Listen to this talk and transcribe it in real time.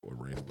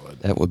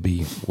That would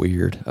be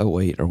weird. Oh,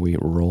 wait. Are we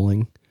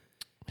rolling?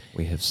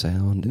 We have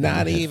sound.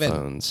 Not and even.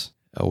 headphones.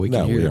 Oh, we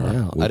can hear it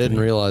now. I didn't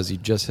realize you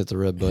just hit the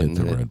red button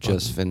and it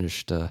just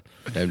finished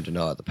Don't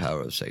deny the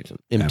power of Satan.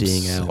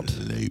 emptying out.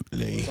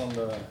 Absolutely. On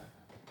the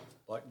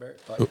Blackberry.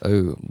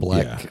 Oh,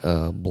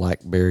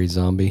 blackberry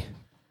zombie.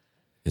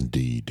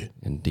 Indeed.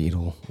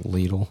 Indeedle,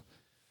 Leedle.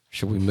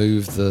 Should we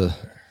move the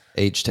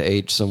H to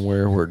H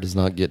somewhere where it does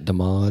not get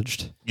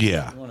demodged?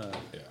 Yeah.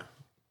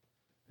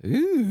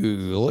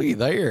 Ooh, look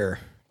there.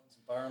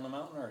 Fire on the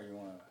mountain, or you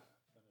want to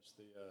finish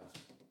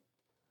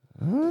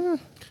the?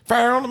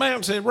 Fire on the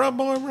mountain said, run,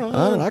 boy,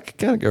 run. I could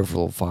kind of go for a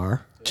little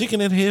fire.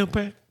 Chicken and hill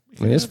pack.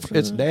 I mean,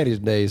 it's Daddy's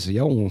Day, so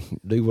y'all want to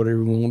do whatever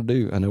you want to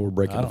do. I know we're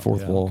breaking the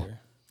fourth wall.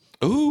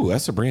 Ooh,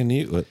 that's a brand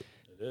new. It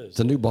is. It's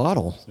a new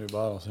bottle. New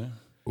bottles, yeah.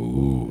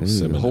 Ooh,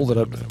 Hold it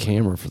up to the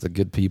camera for the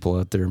good people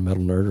out there in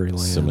Metal Nerdery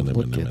land.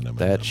 Look at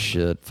that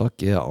shit.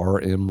 Fuck yeah,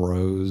 RM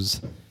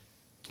Rose.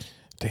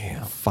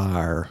 Damn.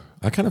 Fire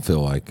I kind of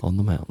feel like on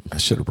the mountain. I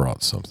should have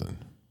brought something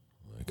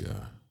like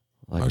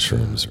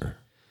mushrooms or.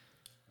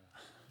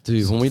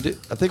 Dude,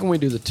 I think when we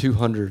do the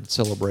 200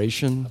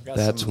 celebration,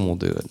 that's when we'll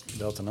do it.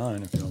 Delta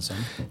 9, if you want some.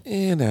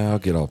 And I'll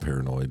get all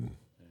paranoid.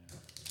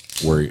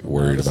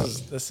 Worried about.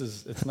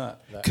 It's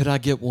not that. Could I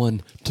get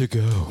one to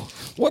go?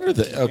 What are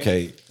the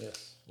okay?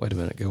 Wait a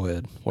minute, go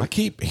ahead. I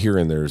keep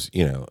hearing there's,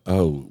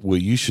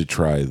 you should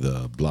try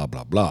the blah,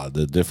 blah, blah,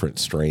 the different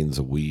strains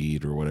of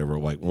weed or whatever.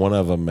 Like one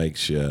of them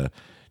makes you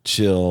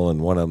chill and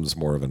one of them's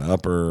more of an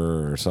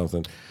upper or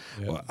something.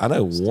 Yep. Well, I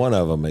know one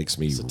of them makes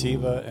me.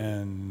 Sativa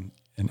and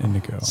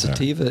indica.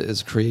 Sativa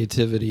is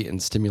creativity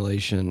and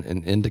stimulation,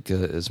 and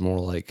indica is more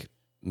like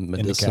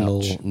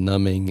medicinal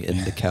numbing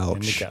in the couch.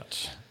 In the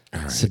couch.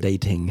 Right.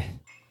 Sedating.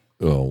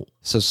 Well,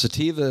 so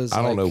sativa is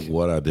I don't know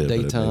what I did,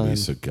 daytime. But it made me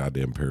so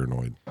goddamn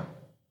paranoid.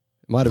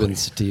 Might have been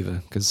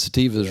sativa, because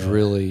sativa is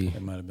really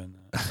it might have been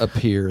up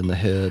here in the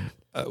head.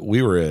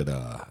 We were at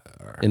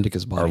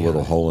Indica's body. Our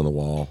little hole in the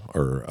wall,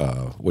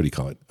 or what do you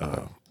call it?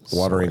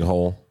 Watering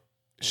hole,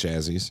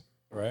 chassis.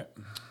 Right.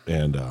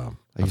 And a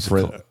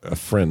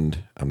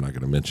friend, I'm not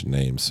going to mention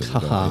names so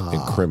we don't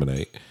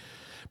incriminate,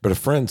 but a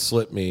friend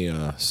slipped me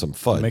some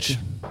fudge. Mickey?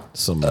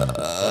 Some, what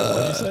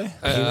did you say?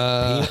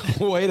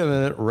 Wait a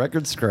minute.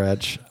 Record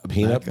scratch.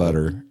 Peanut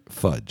butter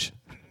fudge.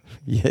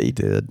 Yeah, he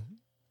did.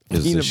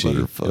 Peanut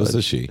butter fudge. It was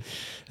a she.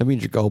 That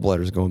means your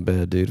gallbladder's going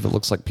bad, dude. If it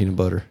looks like peanut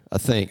butter. I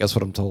think. That's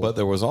what I'm told. But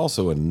there was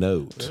also a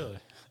note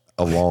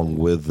along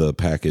with the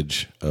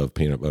package of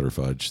peanut butter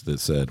fudge that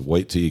said,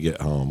 wait till you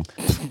get home.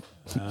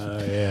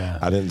 Yeah.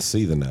 I didn't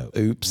see the note.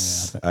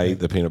 Oops. Yeah, I ate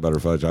the peanut butter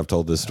fudge. I've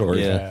told this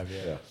story. Yeah.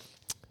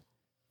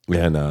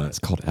 And it's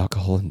called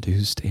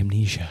alcohol-induced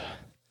amnesia.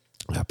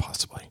 Yeah,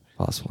 possibly.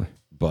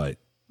 But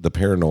the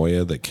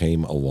paranoia that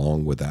came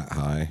along with that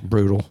high,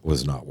 brutal,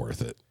 was not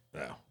worth it.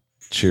 No.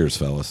 Cheers,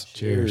 fellas.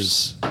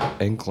 Cheers.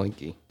 And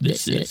clinky.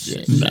 This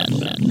is Metal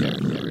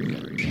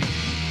Nerd.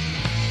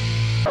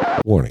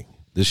 Warning.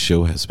 This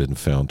show has been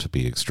found to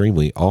be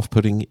extremely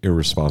off-putting,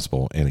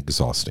 irresponsible, and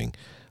exhausting.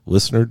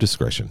 Listener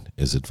discretion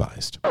is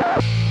advised.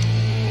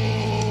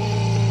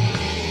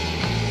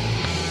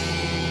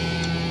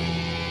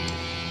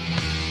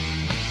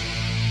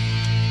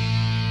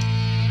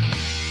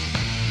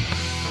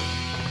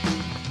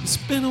 It's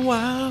been a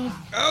while.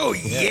 Oh,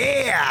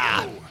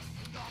 yeah.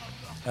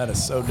 That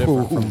is so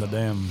different from the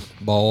damn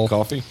ball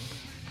coffee.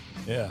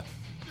 Yeah.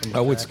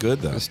 Oh, it's good,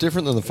 though. It's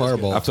different than the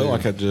Fireball. I feel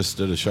like I just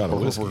did a shot of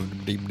whiskey.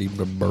 When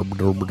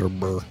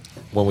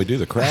we do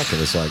the crack,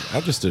 and it's like, I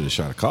just did a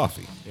shot of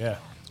coffee. Yeah.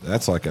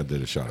 That's like I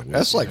did a shot of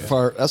whiskey.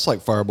 That's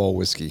like Fireball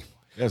whiskey.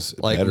 That's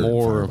like better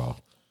more. Than Fireball.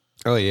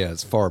 Oh yeah,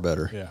 it's far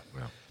better. Yeah.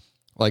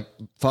 Like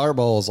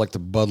Fireball is like the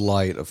Bud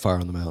Light of Fire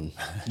on the Mountain.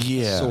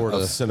 Yeah, sort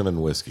of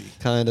cinnamon whiskey.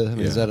 Kind of. I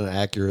mean, is that an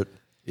accurate?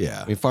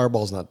 Yeah. I mean,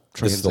 Fireball's not.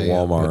 This is the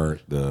Walmart.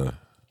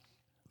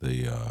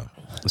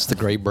 It's the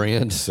great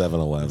brand.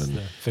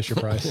 7-Eleven. Fisher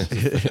Price.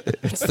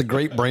 It's the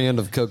great brand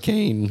of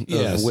cocaine.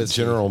 Yes,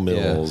 General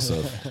Mills.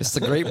 Yeah. It's the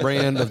great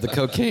brand of the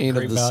cocaine,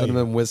 of the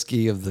cinnamon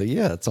whiskey, of the,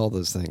 it's all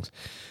those things.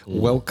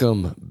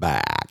 Welcome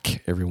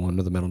back, everyone,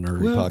 to the Metal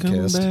Nerdery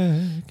Podcast.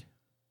 Back.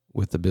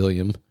 With the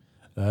Billiam.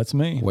 That's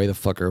me. Way the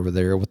fuck over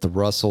there with the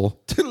Russell.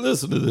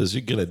 Listen to this.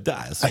 You're going to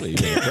die,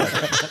 sweetie.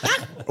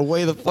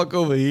 Way the fuck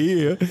over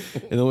here.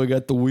 And then we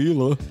got the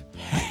Wheeler.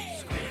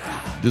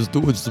 Just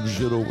doing some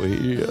shit over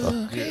here.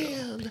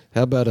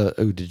 How about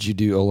did you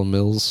do Ola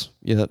Mills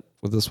yet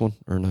with this one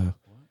or no?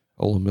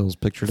 Ola Mills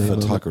picture day?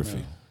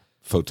 Photography.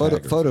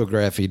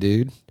 Photography,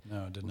 dude.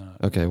 No, it did not.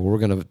 Okay, well, we're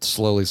going to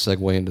slowly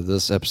segue into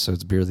this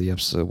episode's Beer of the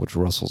Episode, which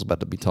Russell's about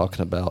to be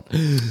talking about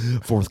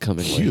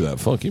forthcoming. Cue that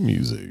funky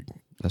music.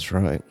 That's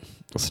right.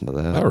 Listen to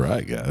that. All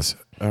right, guys.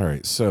 All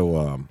right,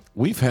 so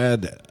we've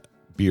had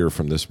beer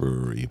from this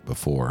brewery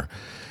before.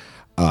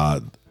 I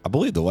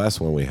believe the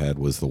last one we had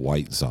was the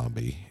White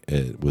Zombie.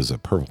 It was a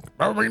purple.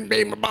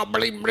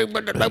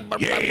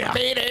 Yeah.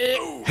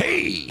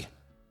 Hey.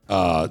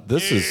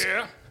 This is.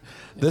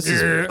 This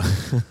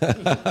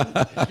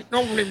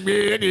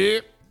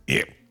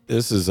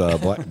is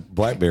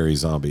blackberry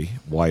zombie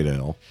white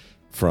ale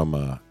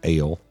from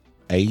Ale.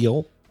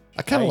 Ale.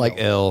 I kind of like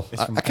L.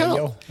 It's from I kind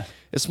Ale. of.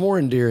 It's more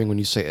endearing when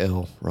you say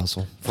L,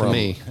 Russell. For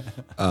me,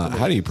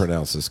 How do you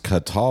pronounce this?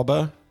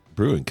 Catawba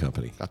Brewing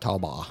Company.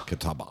 Catawba.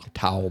 Catawba.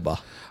 Catawba.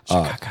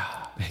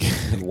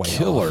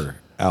 Killer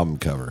album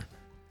cover.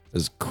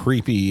 This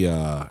creepy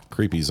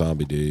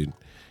zombie dude.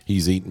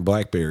 He's eating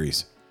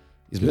blackberries.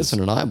 He's missing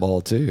an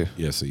eyeball too.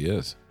 Yes, he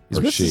is. He's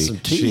Or missing she. some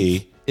teeth.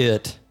 She.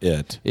 It.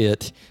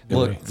 It.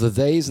 Look, the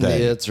theys and They.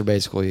 the its are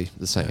basically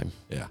the same.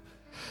 Yeah.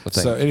 But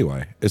So they-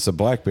 anyway, it's a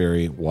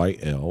blackberry white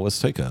ale. Let's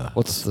take a.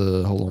 What's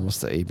the? Hold on. What's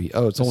the AB?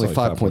 Oh, it's only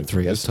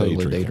 5.3. That's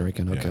totally day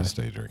drinking. Okay. Yeah,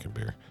 stay drinking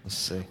beer. Let's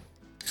see.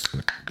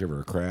 Give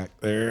her a crack.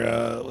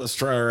 There. Let's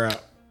try her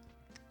out.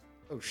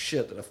 Oh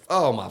shit!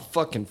 Oh my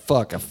fucking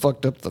fuck! I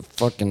fucked up the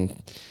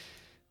fucking.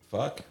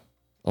 Fuck.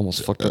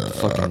 Almost fucked up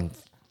the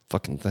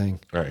fucking thing.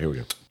 All right, here we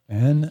go.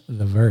 And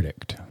the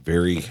verdict.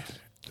 Very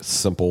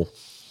simple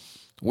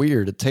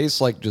Weird. It tastes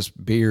like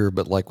just beer,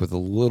 but like with a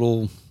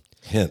little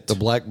hint. the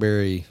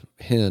blackberry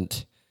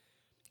hint,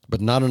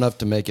 but not enough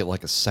to make it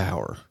like a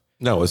sour,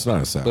 No, it's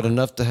not a sour. but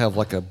enough to have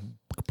like a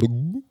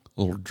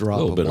little drop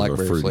little of bit of a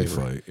blackberry fruity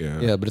flavor. flavor, yeah.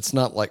 Yeah, but it's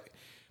not like.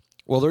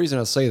 Well, the reason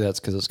I say that's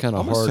because it's kind of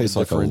Almost hard to tastes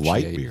like a differentiate.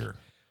 light beer.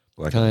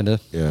 Like Kind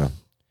of. Yeah.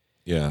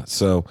 Yeah.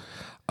 So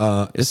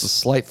It's a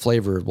slight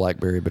flavor of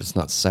blackberry, but it's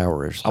not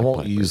sourish. I like won't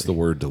blackberry. use the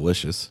word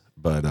delicious,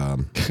 but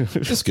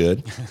it's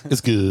good.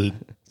 It's good.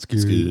 It's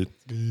good.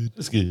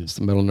 It's good. It's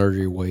the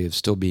metallurgy way of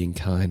still being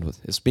kind with.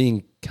 It's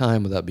being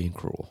kind without being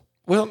cruel.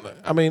 Well,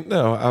 I mean,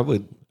 no, I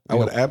would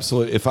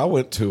absolutely, if I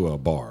went to a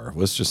bar,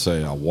 let's just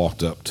say I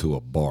walked up to a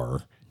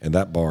bar and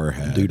that bar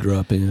had Do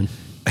drop in.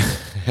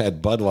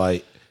 had Bud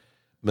Light,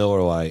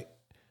 Miller Lite,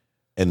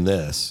 and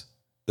this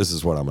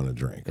is what I'm going to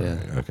drink. Yeah.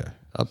 Right? Okay.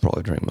 I'd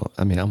probably drink.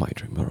 I mean, I might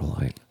drink Miller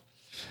Lite.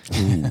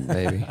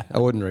 Maybe I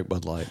wouldn't drink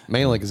Bud Light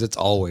mainly because it's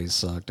always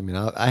sucked. I mean,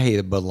 I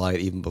hated Bud Light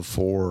even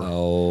before.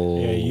 Oh,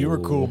 Yeah, you were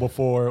cool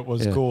before it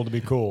was cool to be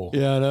cool.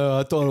 Yeah, I know.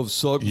 I thought it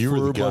sucked. You were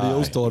the everybody guy.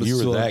 else thought it You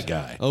were sucked. that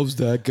guy. I was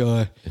that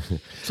guy.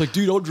 It's like,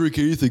 dude, I'll drink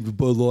anything but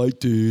Bud Light,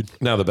 dude.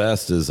 Now the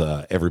best is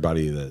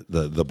everybody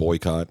the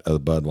boycott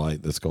of Bud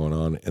Light that's going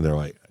on, and they're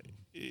like,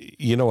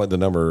 you know what the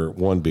number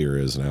one beer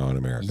is now in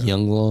America?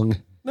 Young Long,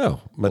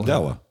 No,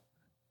 Modelo.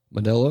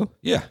 Modelo.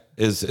 Yeah,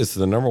 it's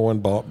the number one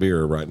bought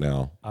beer right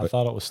now. I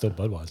thought it was still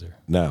Budweiser.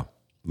 No,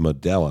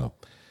 Modelo.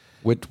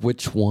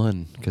 Which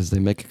one? Because they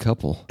make a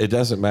couple. It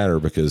doesn't matter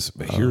because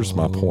here's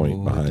my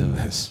point behind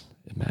this.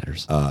 It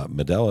matters.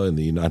 Modelo in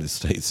the United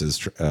States is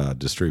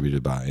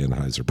distributed by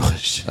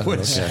Anheuser-Busch.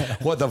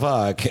 What the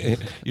fuck?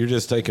 You're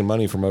just taking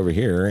money from over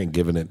here and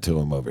giving it to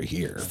them over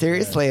here.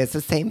 Seriously, it's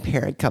the same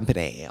parent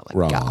company. Oh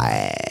my God.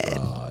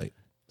 Right.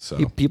 So,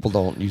 People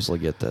don't usually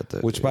get that. Though.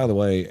 which, by the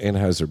way,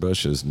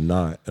 Anheuser-Busch is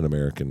not an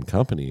American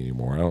company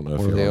anymore. I don't know if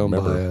Were you they owned by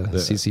remember.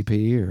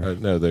 CCP or?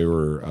 No, they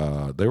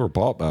were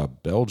bought by a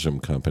Belgium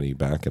company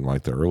back in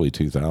like the early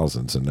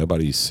 2000s, and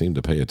nobody seemed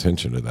to pay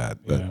attention to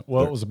that. But Yeah.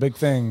 Well, it was a big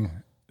thing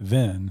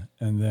then,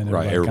 and then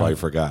everybody kind of-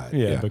 forgot.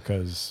 Yeah,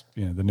 because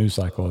the news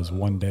cycle is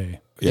one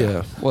day.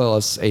 Yeah. Well,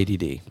 it's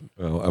ADD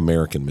Well,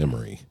 American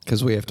memory.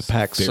 because we have to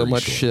pack so very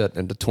much short. shit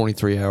into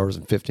 23 hours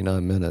and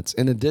 59 minutes.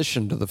 In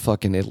addition to the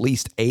fucking at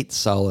least 8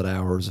 solid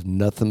hours of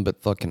nothing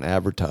but fucking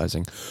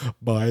advertising.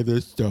 Buy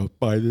this stuff.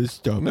 Buy this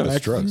stuff. No, it's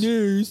Back to drugs.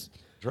 news.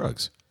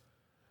 Drugs.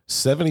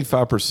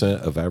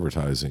 75% of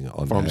advertising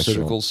on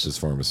national Pharmaceuticals. is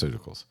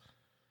pharmaceuticals.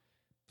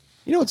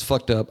 You know what's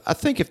fucked up? I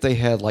think if they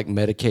had like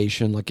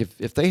medication, like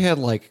if they had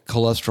like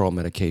cholesterol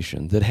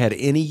medication that had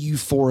any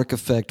euphoric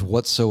effect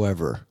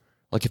whatsoever,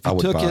 like if I you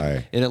would took buy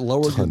it and it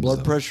lowered your tons blood of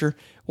it. pressure,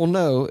 well,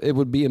 no, it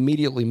would be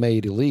immediately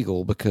made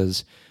illegal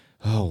because,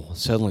 oh,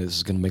 suddenly this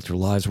is going to make their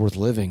lives worth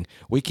living.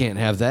 We can't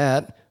have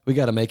that. We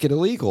got to make it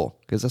illegal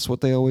because that's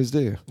what they always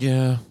do.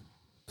 Yeah,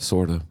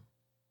 sort of.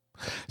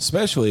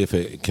 Especially if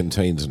it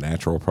contains a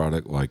natural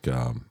product like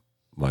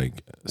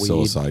Weed.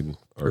 psilocybin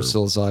Or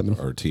psilocybin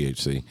or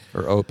THC.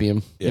 or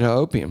opium. You know,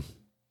 opium.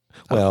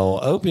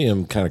 Well,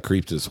 opium kind of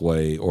creeped its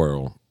way,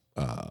 or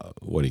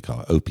what do you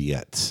call it?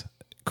 Opiates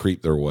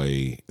creeped their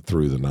way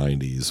through the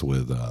 90s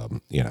with,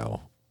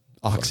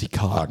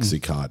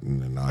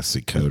 Oxycontin and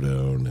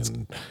oxycodone.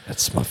 And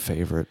That's my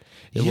favorite.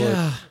 It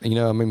Yeah.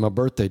 I mean, my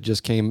birthday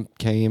just came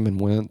and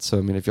went. So,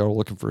 I mean, if y'all are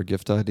looking for a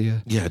gift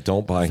idea, yeah,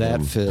 don't buy that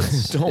him.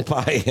 fits. Don't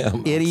buy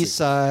him. Any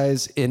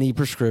size, any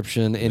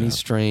prescription, any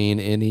strain,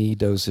 any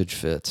dosage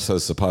fits. So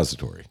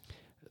suppository.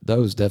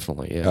 Those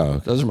definitely, yeah. Oh,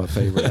 okay. Those are my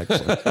favorite,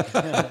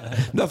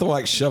 actually. Nothing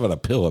like shoving a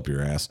pill up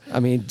your ass. I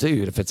mean,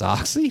 dude, if it's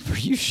Oxy, are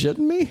you shitting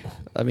me?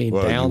 I mean,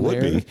 Well, down you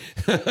would there, be.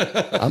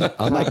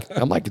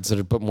 I might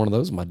consider putting one of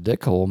those in my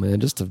dick hole,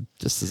 man.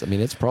 I mean,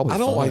 it's probably. I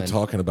don't fine. like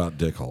talking about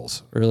dick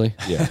holes. Really?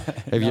 Yeah.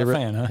 Have you Not a ever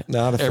fan, huh?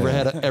 Not a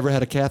fan. ever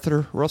had a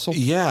catheter, Russell?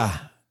 Yeah.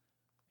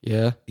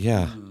 Yeah.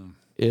 Yeah.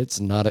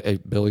 It's not a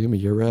Billiam.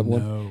 You ever had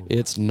one? No.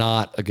 It's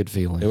not a good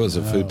feeling. It was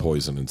a food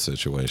poisoning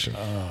situation.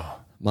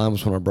 Mine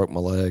was when I broke my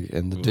leg,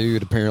 and the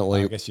dude I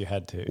apparently guess you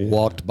had to.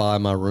 walked by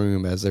my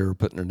room as they were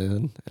putting it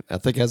in. I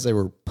think as they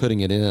were putting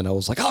it in, I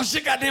was like, "Oh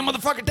shit, goddamn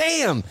motherfucker,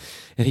 damn!"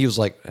 And he was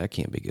like, "That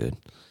can't be good,"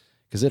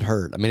 because it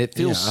hurt. I mean, it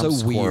feels I'm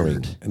so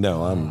weird. squirming.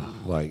 No,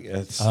 I'm like,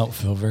 it's. I don't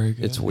feel very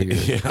good. It's weird.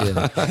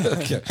 Yeah.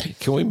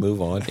 Can we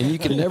move on? And you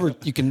can never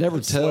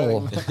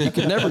tell. You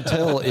can never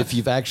tell if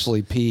you've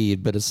actually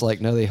peed, but it's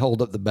like, no, they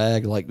hold up the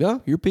bag like,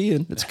 no, you're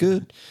peeing. It's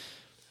good.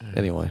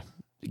 Anyway,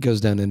 it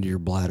goes down into your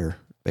bladder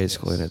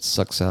basically, and it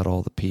sucks out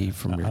all the pee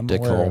from your I'm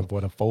dick aware hole. of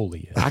what a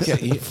Foley is. I can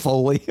eat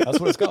Foley. That's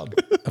what it's called.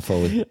 a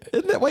Foley.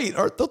 Isn't that, wait,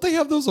 don't they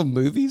have those on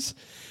movies?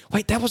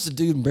 Wait, that was the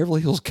dude in Beverly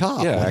Hills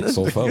Cop. Yeah,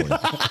 Axel Foley.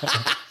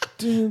 That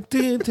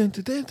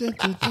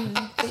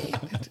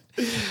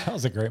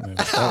was a great movie.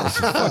 That was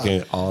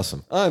fucking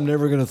awesome. I'm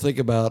never going to think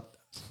about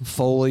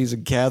Foleys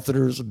and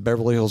catheters and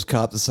Beverly Hills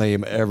Cop the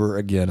same ever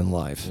again in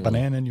life.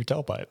 Banana in your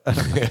tailpipe.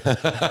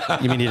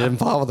 You mean you didn't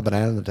fall with a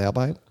banana in the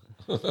tailpipe?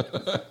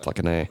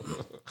 Fucking A.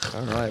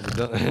 All right, we've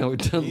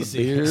done the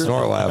beer.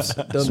 Snort laughs.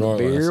 Done Snort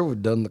the beer. laughs.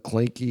 We've done the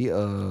clinky.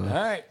 All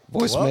right.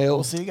 Voicemail. Well,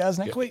 we'll see you guys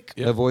next week.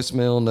 No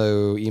voicemail,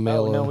 no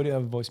email. Oh, no, we do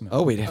have a voicemail.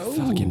 Oh, we did.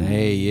 Fucking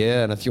A,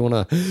 yeah. And if you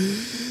want to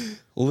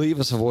leave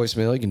us a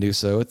voicemail, you can do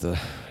so at the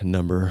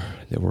number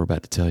that we're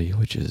about to tell you,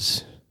 which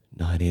is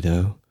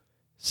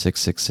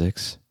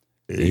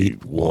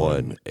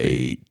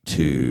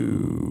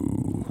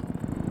 980-666-8182.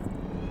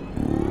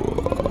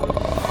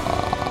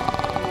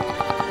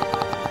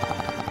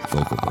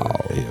 Vocal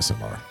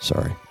ASMR.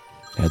 Sorry.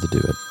 Had to do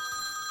it.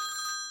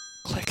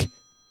 Click.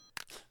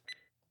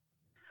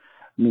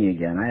 Me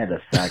again. I had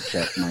to fact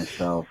check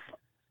myself.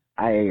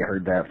 I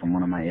heard that from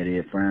one of my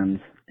idiot friends,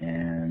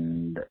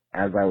 and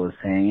as I was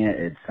saying it,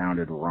 it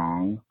sounded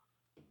wrong.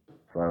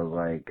 So I was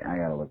like, I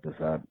gotta look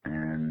this up,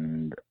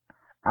 and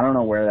I don't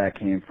know where that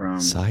came from,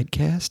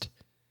 Sidecast?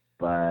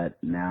 but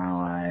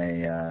now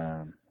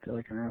I feel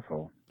like an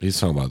asshole. He's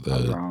talking about I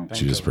was the wrong.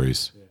 Judas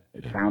Priest.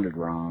 It sounded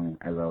wrong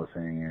as I was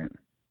saying it.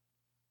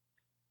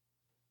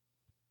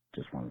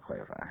 Just wanted to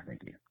clarify.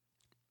 Thank you.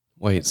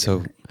 Wait, so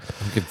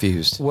I'm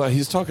confused. Well,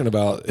 he's talking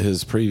about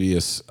his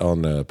previous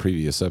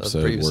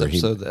episode where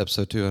the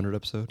episode 200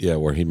 episode? yeah,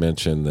 where he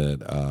mentioned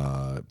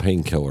that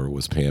Painkiller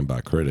was panned by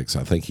critics.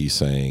 I think he's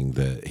saying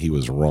that he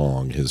was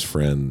wrong. His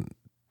friend,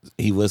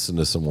 he listened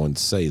to someone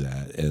say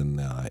that, and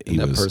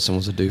That person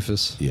was a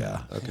doofus?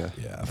 Yeah. Okay.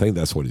 Yeah, I think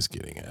that's what he's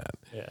getting at.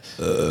 Yes.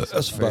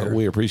 That's fair. But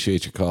we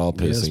appreciate your call,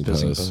 Yes, Pissing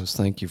Pissing Post. Post.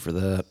 Thank you for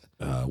that.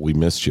 We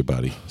missed you,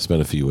 buddy. It's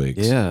been a few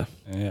weeks. Yeah.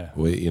 Yeah.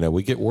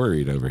 We get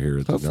worried over here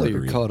at Hopefully the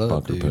you're Nerdery caught up,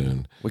 Bunker dude.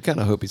 Poon. We kind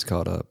of hope he's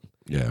caught up.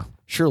 Yeah.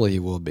 Surely he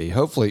will be.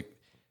 Hopefully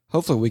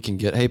we can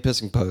get, hey,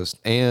 Pissing Post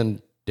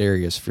and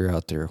Darius, if you're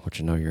out there, which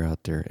I know you're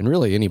out there, and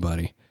really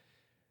anybody,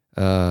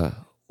 let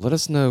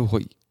us know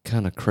what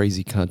kind of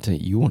crazy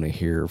content you want to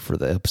hear for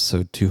the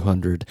episode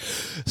 200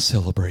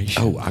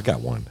 celebration. Oh, I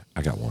got one.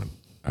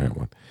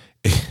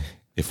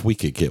 If we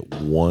could get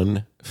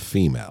one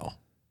female,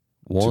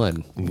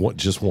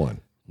 just one.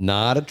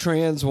 Not a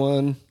trans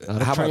one.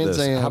 Not a How about trans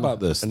this? am, How about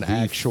this? An The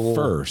actual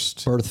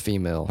first. birth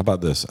female. How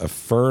about this? A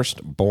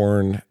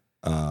first-born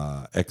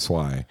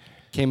XY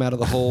Came out of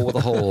the hole with a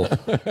hole.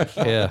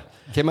 Yeah.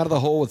 Came out of the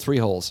hole with 3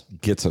 holes.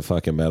 gets a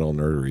fucking Metal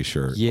Nerdery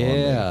shirt.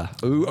 Yeah.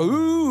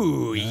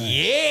 Ooh,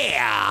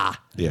 yeah.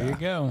 There you Yeah.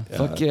 go.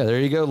 Fuck yeah. There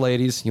you go,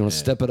 ladies. You want to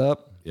step it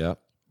up? Yeah.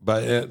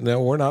 But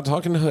no, we're not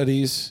talking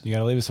hoodies. You got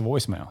to leave us a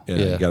voicemail. Yeah.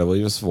 Yeah. You got to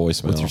leave us a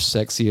voicemail. With your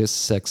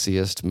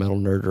sexiest metal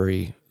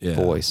nerdery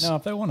voice. No,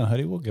 if they want a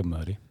hoodie, we'll give them a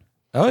hoodie.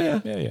 Oh, yeah.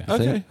 Yeah.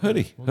 Okay.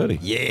 Hoodie.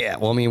 Yeah.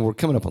 Well, I mean, we're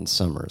coming up on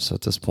summer, so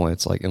at this point,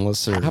 it's like,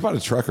 unless they're. How about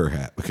a trucker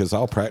hat? Because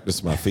I'll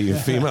practice my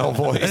female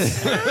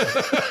voice.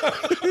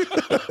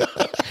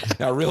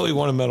 I really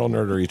want a Metal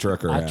Nerdery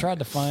trucker hat. I tried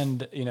to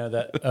find,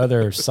 that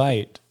other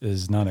site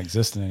is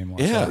non-existent anymore.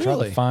 Yeah, I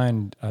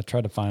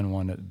tried to find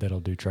one that'll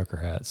do trucker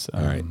hats.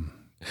 All right.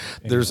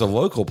 There's a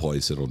local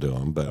place that'll do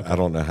them, but I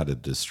don't know how to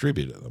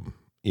distribute them.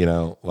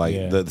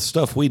 The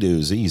stuff we do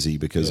is easy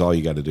because all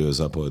you got to do is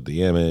upload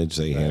the image.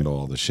 They handle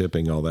all the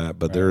shipping, all that.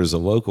 But there is a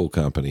local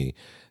company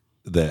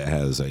that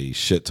has a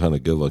shit ton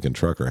of good looking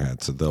trucker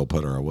hats that they'll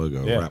put our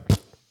logo right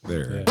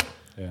there.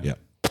 Yeah.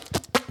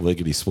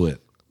 Lickety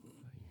split.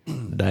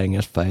 Dang,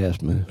 that's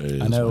fast, man.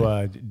 I know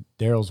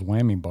Daryl's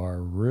Whammy Bar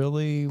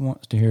really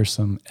wants to hear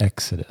some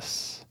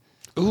Exodus.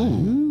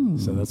 Ooh.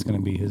 So that's going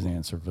to be his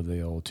answer for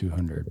the old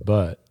 200.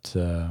 But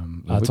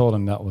I told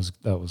him that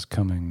was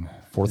coming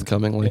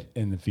Forthcomingly.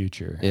 in the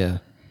future. Yeah.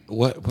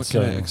 What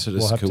kind of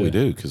Exodus could we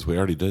do? Because we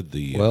already did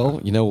the.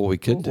 Well, you know what we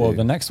could do? Well,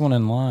 the next one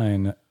in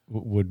line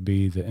would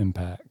be the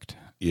Impact.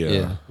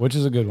 Yeah. Which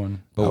is a good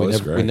one. But Oh, we that's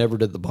never, great. never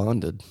did the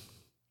bonded.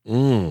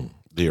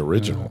 The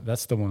original.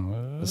 That's the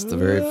one. That's the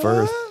very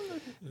first.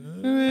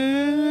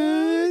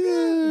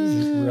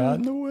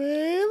 Riding the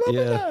wave of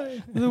the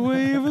night. The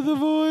wave of the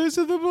voice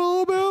of the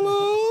barbell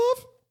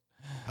off.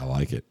 I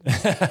like it.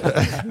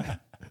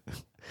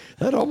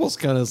 That almost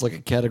kind of is like a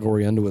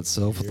category unto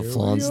itself with the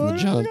FLAHNS and the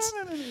JUNTS.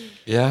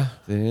 Yeah.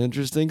 The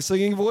interesting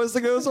singing voice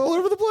that goes all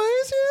over the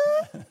place,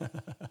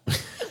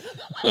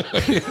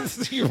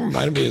 You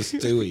remind me of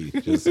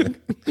Stewie.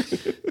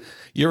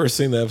 You ever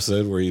seen the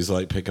episode where he's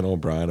like picking on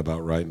Brian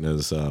about writing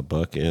his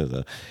book?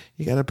 And,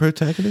 you got a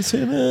protagonist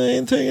and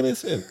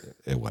antagonist.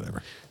 And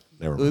whatever.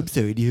 Never I'm mind.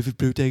 sorry, do you have a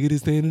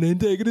protagonist and an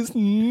antagonist?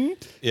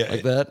 Yeah,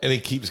 like that? and he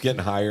keeps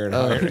getting higher and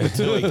higher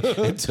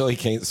until he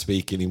can't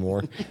speak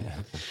anymore.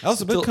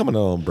 How's it been coming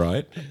on,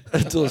 Brian?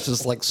 Until it's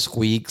just like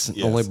squeaks and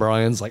Yes. only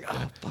Brian's like,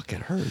 oh, fuck,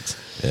 it hurts.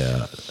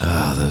 Yeah.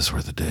 Ah, those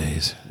were the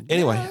days.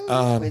 Anyway,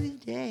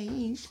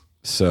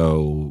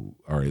 so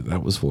all right,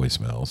 that was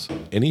voicemails.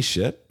 Any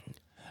shit?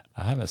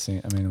 I haven't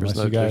seen. I mean, There's unless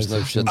no- you guys there's no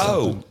have shit. seen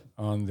something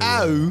on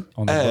the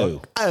on the Oh.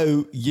 book.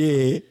 Oh,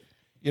 yeah.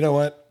 You know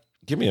what?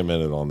 Give me a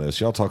minute on this.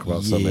 Y'all talk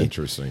about something Yeah.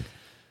 interesting.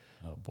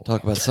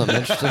 Talk about something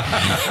interesting.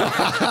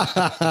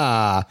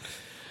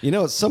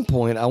 At some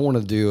point, I want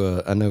to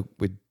do I know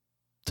we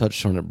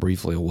touched on it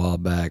briefly a while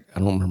back. I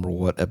don't remember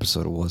what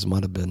episode it was. It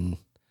might have been,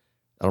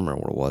 I don't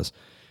remember what it was.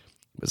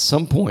 But at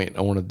some point,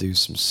 I want to do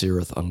some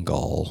Sirith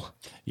Ungol.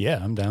 Yeah,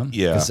 I'm down.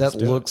 Yeah. Because that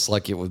do it. looks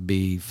like it would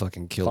be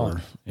fucking killer.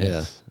 Fun. Yeah.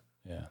 Yes.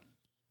 Yeah.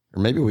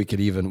 Or maybe we could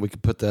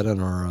put that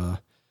in our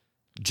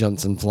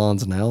Junts and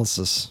FLAHNS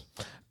analysis.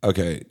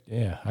 Okay.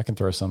 Yeah, I can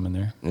throw some in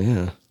there.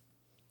 Yeah.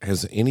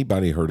 Has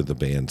anybody heard of the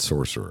band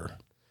Sorcerer?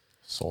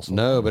 Salsa.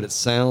 No, but it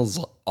sounds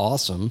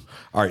awesome.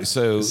 All right,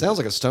 so It sounds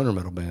like a stoner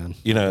metal band.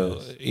 you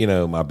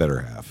know, my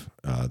better half,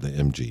 the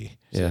MG.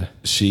 Yeah.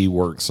 She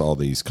works all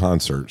these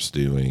concerts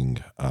doing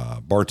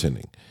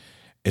bartending,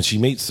 and she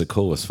meets the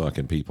coolest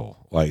fucking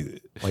people.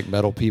 Like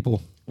metal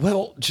people.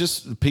 Well,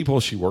 just the people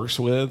she works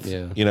with.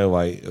 Yeah. You know,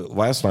 like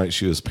last night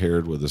she was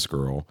paired with this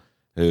girl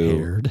who,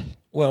 Paired.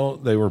 well,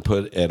 they were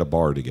put at a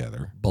bar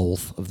together,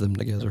 Both of them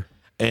together.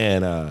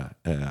 and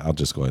I'll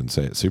just go ahead and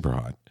say it, super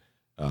hot.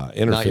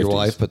 In her Not your 50s.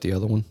 wife, but the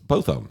other one.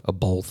 Both of them.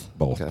 Both.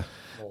 Both. Okay.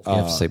 You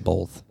have to say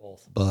both.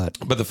 But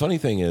But the funny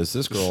thing is,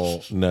 this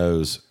girl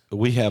knows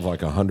we have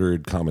like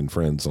 100 common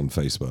friends on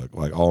Facebook,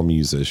 like all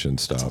musician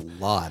stuff. a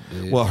lot,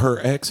 dude. Well,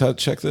 her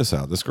check this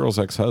out. This girl's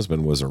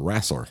ex-husband was a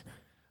wrestler.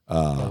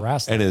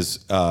 wrestler. And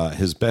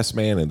his best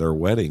man in their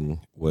wedding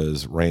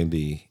was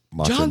Randy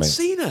Macho John Man.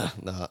 Cena.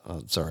 No,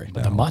 I'm sorry.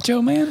 The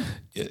Macho Man?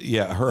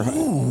 Yeah,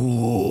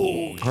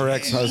 her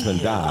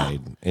ex-husband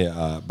died,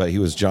 but he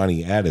was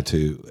Johnny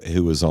Attitude,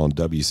 who was on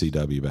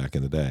WCW back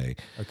in the day.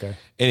 Okay.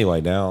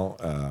 Anyway, now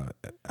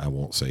I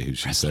won't say who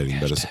she's dating,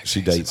 but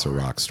she dates a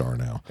rock star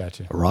now.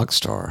 Gotcha. A rock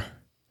star.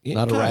 Yeah,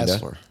 Not a kinda.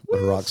 wrestler, but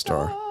a rock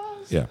star.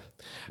 Yeah.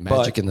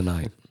 Magic But- in the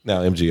night.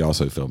 Now MG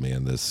also filled me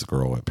in. This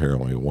girl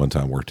apparently one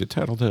time worked at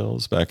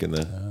Tattletales back in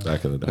the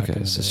day. Okay,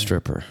 it's a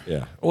stripper.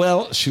 Yeah.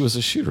 Well, she was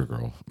a shooter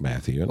girl,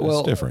 Matthew, and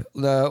it's different.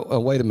 No,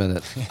 wait a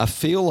minute. I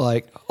feel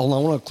like, hold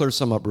on, I want to clear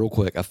something up real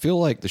quick. I feel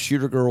like the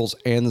shooter girls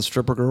and the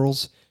stripper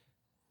girls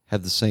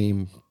have the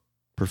same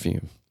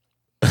perfume.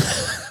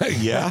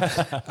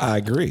 Yeah, I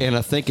agree. And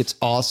I think it's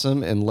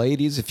awesome. And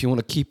ladies, if you want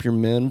to keep your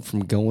men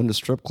from going to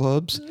strip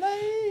clubs,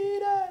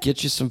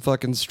 get you some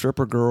fucking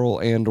stripper girl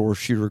and or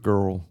shooter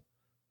girl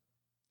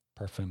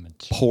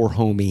Parfumage. poor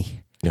homie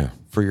Yeah.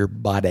 for your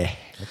body.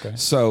 Okay.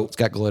 So It's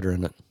got glitter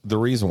in it. the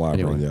reason why I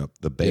Anyway. bring up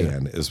the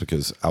band is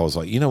because I was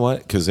like, you know what?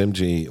 Because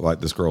MG, like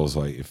this girl was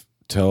like,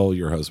 tell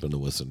your husband to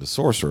listen to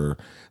Sorcerer.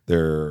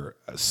 They're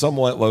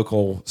somewhat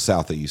local,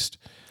 southeast.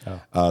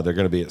 Oh. They're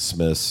going to be at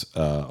Smith's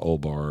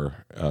old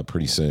bar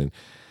pretty soon.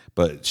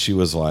 But she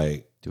was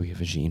like, Do we have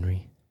a genre?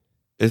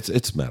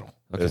 it's metal.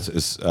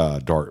 It's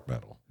dark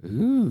metal.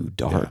 Ooh,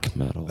 dark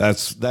metal.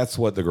 That's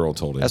what the girl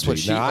told him. That's what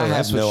she. Now, I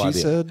that's have what no she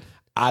idea. said.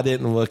 I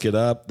didn't look it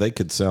up. They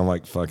could sound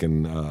like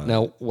fucking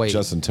Now wait.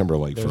 Justin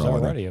Timberlake There's for all I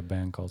know. already a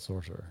band called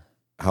Sorcerer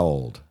How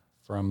old?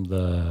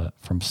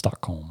 from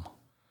Stockholm.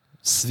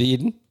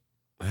 Sweden.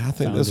 I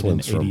think this Founded in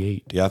one's from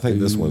 88. Yeah, I think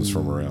this one's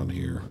from around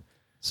here.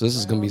 So this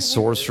is going to be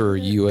Sorcerer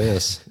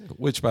US.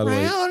 Which, by the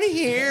way, Down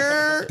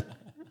here,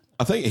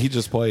 I think he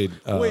just played.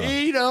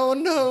 we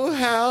don't know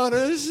how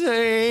to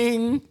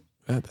sing.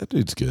 That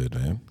dude's good,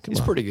 man. Come He's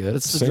on. pretty good.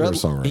 It's the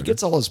Singer-songwriter. He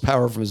gets all his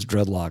power from his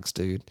dreadlocks,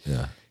 dude.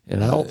 Yeah.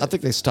 And I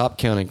think they stopped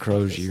counting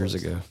crows years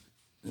ago.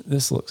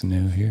 This looks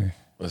new here,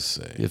 Let's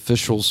see. The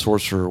official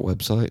Sorcerer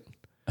website.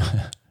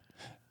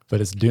 but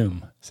it's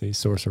Doom. See,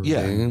 Sorcerer.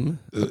 Yeah. Doom.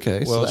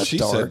 Okay, so Well, that's she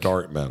dark. said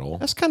dark metal.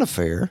 That's kind of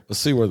fair. Let's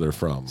see where they're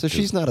from. So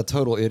she's not a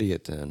total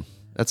idiot then.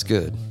 That's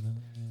good.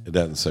 It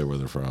doesn't say where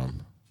they're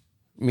from.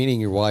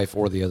 Meaning your wife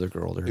or the other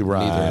girl. They're neither of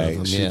Right.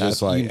 them. She Yeah,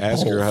 just you like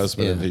ask your both.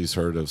 husband if Yeah. he's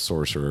heard of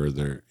Sorcerer.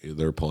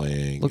 They're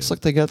playing. Looks like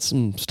they got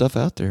some stuff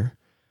out there,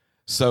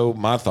 So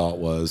my thought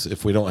was,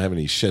 if we don't have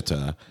any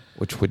shitta,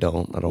 which we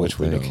don't. I don't which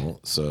we think.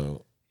 don't,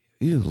 so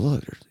Ew,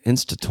 look,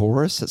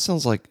 Instataurus. That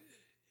sounds like.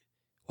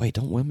 Wait,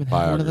 don't women have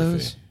one of biography.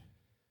 those?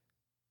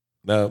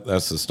 No,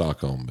 that's the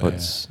Stockholm band.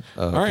 What's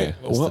All right.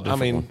 Well, I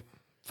mean,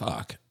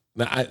 fuck.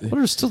 Now, What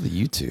are still the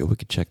YouTube? We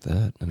could check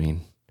that. I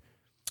mean,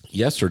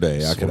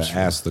 yesterday I could have Sorcerer.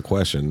 asked the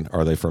question,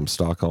 "Are they from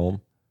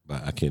Stockholm?"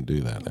 But I can't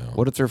do that now.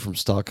 what if they're from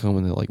Stockholm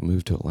and they like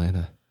moved to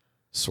Atlanta?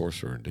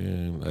 Sorcerer,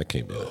 dude, that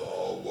can't be it.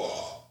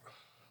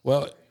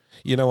 Well,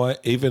 you know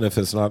what? Even if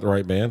it's not the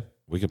right band,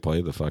 we could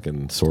play the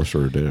fucking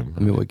Sorcerer Doom.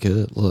 I mean, we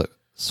could look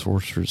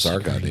Sorcerer's It's our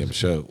goddamn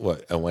show.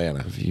 What,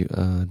 Atlanta? Review.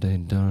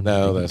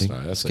 No, that's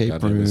not. That's a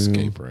goddamn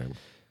escape room.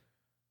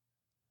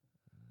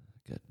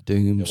 Got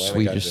Doom, Atlanta got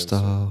Swedish Doom,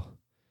 style.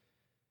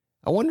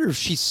 I wonder if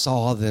she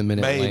saw them in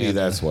Atlanta. Maybe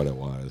that's what it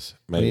was.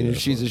 I Maybe mean, if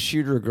that's she's what- a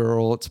shooter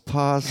girl, it's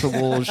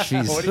possible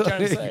she's. What are you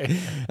trying to say?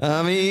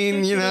 I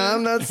mean,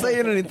 I'm not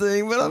saying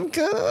anything, but I'm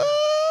kind of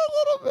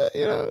a little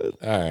bit,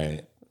 All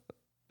right.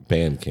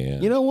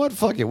 Bandcamp. You know what?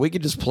 Fuck it. We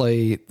could just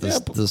play the Yeah,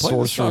 play the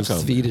Sorcerer's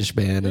Stockholm Swedish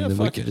band, Yeah, and then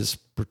we fuck could it.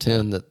 just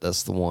pretend that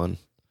that's the one.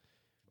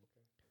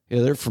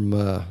 Yeah, they're from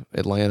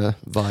Atlanta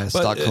via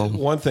Stockholm.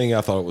 One thing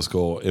I thought was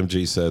cool,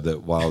 MG said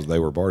that while they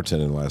were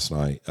bartending last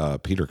night,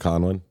 Peter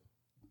Conlon,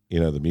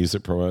 the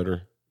music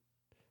promoter,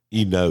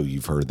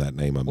 you've heard that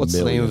name a What's the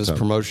million name of his times.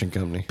 promotion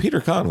company?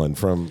 Peter Conlon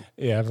from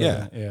Yeah, I've heard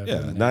that. I've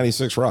heard that.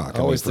 96 Rock. I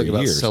always think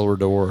about Cellar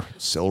Door.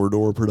 Cellar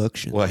Door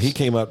Productions. Well, he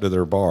came up to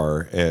their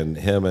bar, and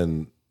him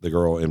and the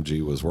girl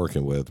MG was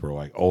working with were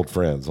like old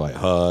friends, like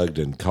hugged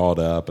and caught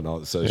up and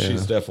all. So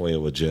she's definitely a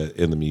legit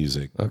in the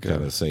music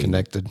kind of scene,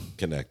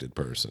 connected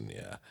person.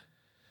 Yeah,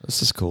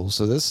 this is cool.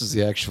 So this is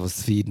the actual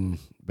Theden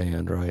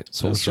band, right?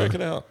 so let's check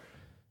it out.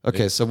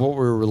 Okay, so what we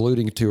were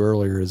alluding to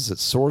earlier is that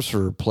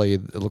Sorcerer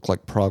played, it looked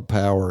like Prog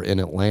Power in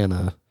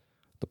Atlanta,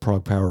 the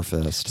Prog Power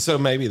Fest. So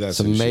maybe that's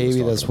So who she was maybe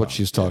talking that's what about.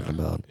 she's talking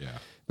about. Yeah.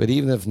 But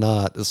even if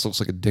not, this looks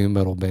like a doom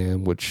metal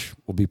band, which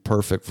will be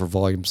perfect for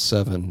Volume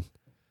 7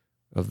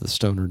 of the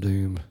Stoner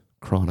Doom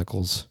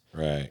Chronicles.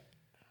 Right.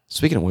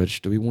 Speaking of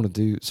which, do we want to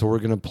do, so we're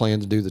going to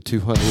plan to do the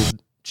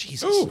 200.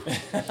 Jesus.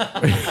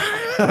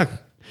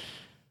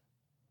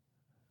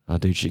 Oh,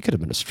 dude, she could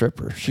have been a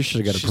stripper. She should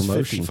have got a She's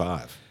promotion.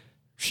 55.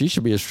 She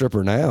should be a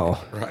stripper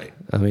now. Right.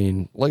 I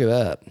mean, look at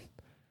that.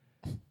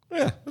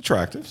 Yeah,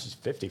 attractive.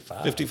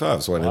 55. 55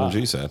 is what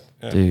MG said.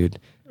 Yeah. Dude.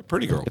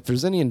 Pretty girl. If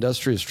there's any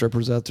industrious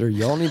strippers out there,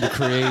 y'all need to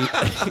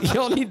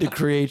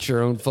create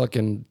your own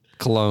fucking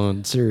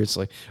cologne,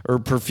 seriously, or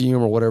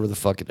perfume or whatever the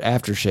fuck it,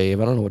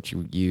 aftershave. I don't know what you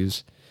would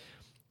use.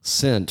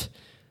 Scent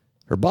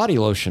or body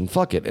lotion.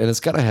 Fuck it, and it's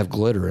got to have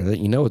glitter in it.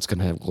 It's going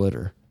to have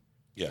glitter,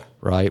 Yeah.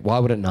 right? Why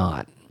would it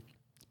not?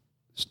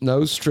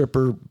 No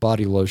stripper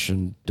body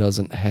lotion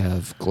doesn't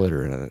have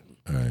glitter in it.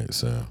 All right,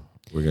 so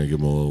we're going to give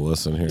them a little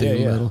listen here.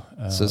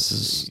 Yeah. So this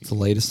is the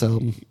latest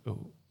album.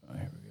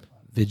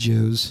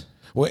 Videos.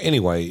 Well,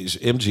 anyway,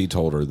 MG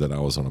told her that I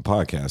was on a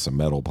podcast, a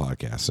metal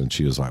podcast, and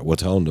she was like, well,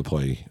 tell him to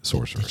play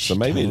Sorcerer. So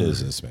maybe it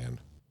is this band.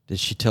 Did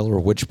she tell her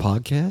which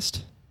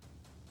podcast?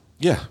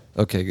 Yeah.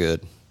 Okay,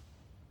 good.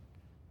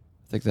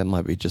 I think that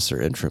might be just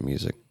their intro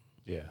music.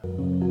 Yeah.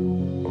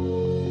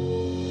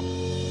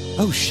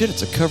 Oh shit,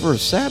 it's a cover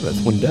of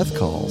Sabbath, When Death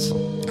Calls.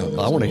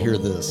 I want to hear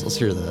this. Let's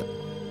hear that.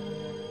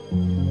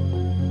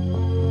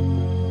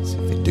 Let's see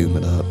if they doom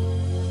it up.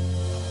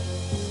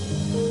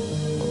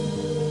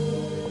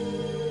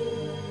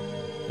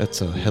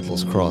 That's a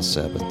Headless Cross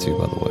Sabbath too,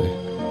 by the way.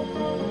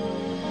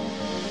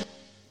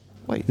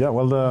 Wait. Yeah,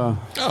 well,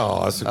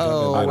 Oh, that's a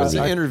Oh, it's an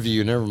I-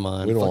 interview. Never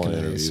mind. We don't want Fucking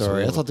A. interviews. Sorry,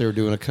 We I don't- thought they were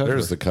doing a cover.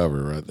 There's the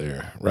cover right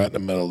there, right in the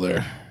middle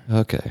there.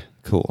 Okay,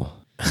 cool.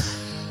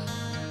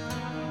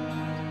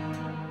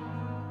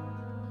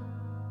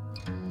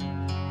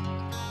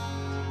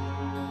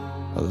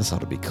 Oh, this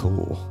ought to be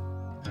cool.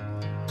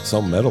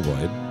 Some Metal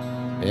Blade.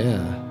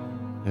 Yeah,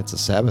 it's a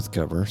Sabbath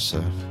cover,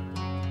 so.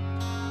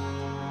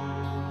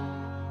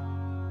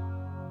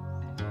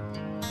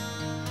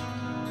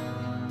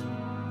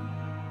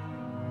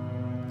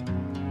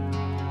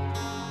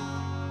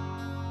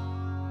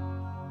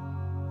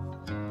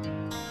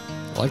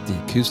 I like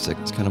the acoustic.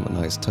 It's kind of a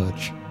nice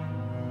touch.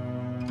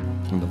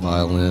 And the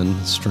violin,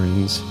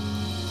 strings,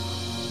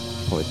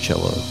 probably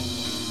cello.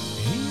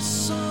 He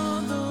saw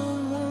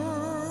the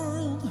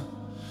world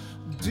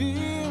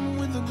dim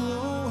with the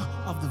glow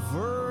of the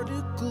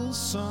vertical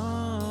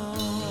sun.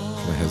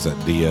 Kind of has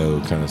that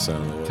Dio kind of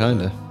sound. a little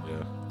Kinda. bit.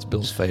 Yeah. It's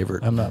Bill's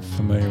favorite. I'm not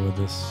familiar with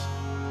this.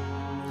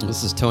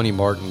 This is Tony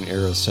Martin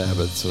era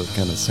Sabbath, so it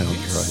kind of sounds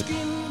right.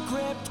 Skin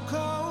crept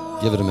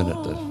cold, Give it a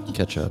minute to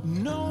catch up.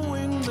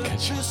 knowing that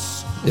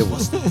this It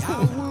was.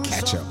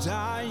 catch up.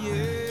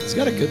 It's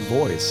got a good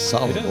voice,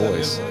 solid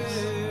voice.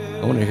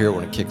 I want to hear it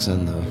when it kicks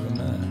in, though.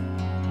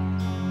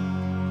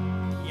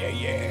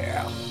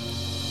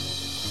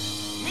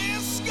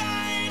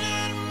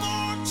 Misguided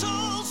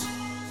mortals,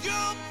 you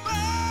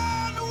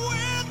burn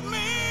with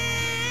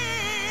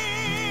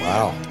me.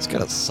 Wow, it's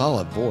got a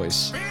solid voice.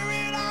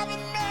 Spirit of a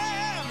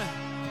man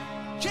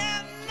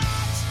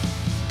cannot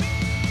be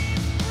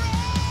brave.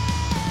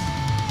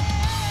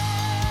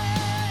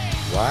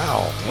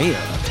 Wow.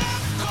 Man,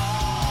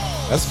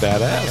 That's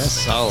badass. that's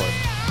solid.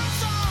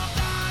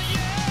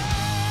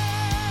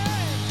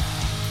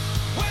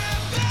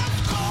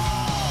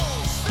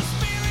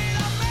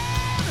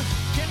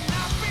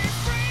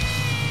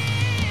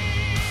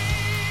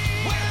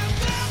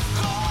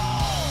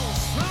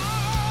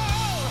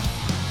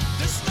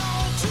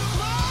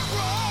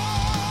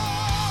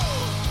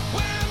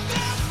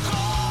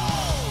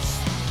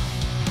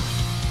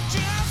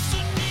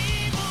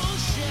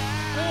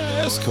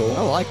 That's cool.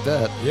 I like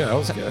that. Yeah, that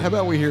was good. How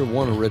about we hear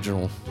one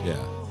original? Yeah,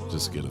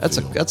 just get a That's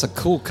feel. a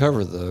cool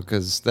cover though,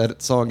 because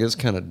that song is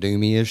kind of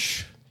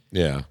doomy-ish,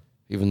 Yeah.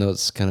 even though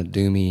it's kind of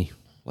doomy,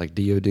 like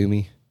Dio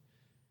doomy.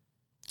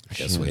 I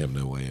guess we have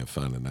no way of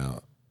finding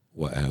out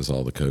what has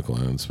all the coke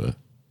lines, but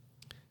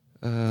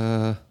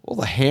Well,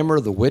 the Hammer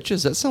of the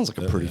Witches. That sounds like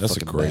a pretty That's a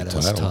fucking great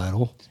badass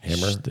title.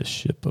 Hammer. The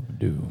Ship of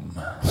Doom.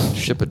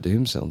 Ship of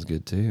Doom sounds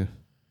good too.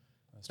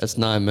 That's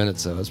 9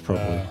 minutes though. That's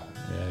probably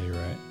Yeah, you're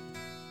right.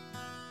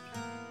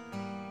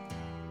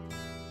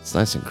 it's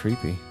nice and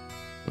creepy.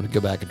 I'm gonna go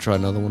back and try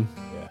another one.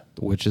 Yeah.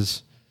 The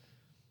Witches.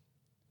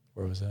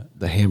 Where was that?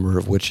 The Hammer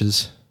of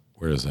Witches.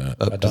 Where is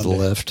that? Up to the Adonde.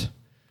 left.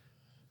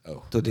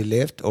 Oh. To the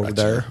left, over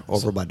there,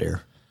 over by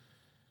there.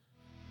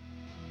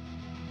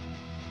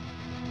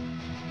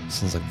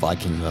 Sounds like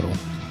Viking metal.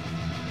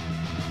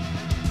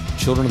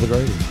 Children of the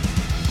Grave.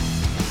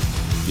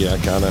 Yeah,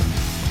 kind of.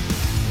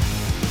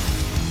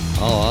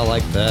 Oh, I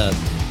like that.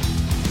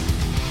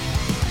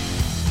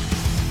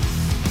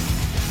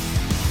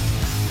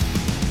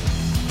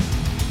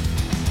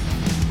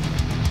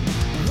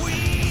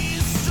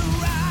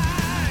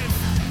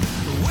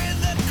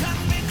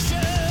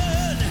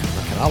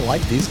 I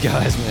like these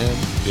guys, man.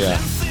 Yeah,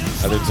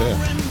 I do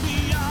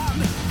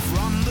too.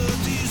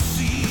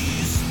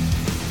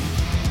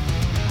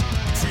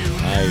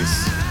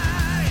 Nice.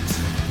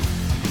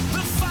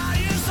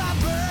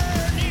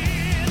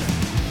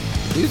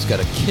 Dude's got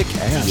a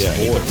kick-ass Yeah,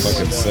 he can voice.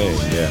 fucking sing.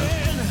 Yeah.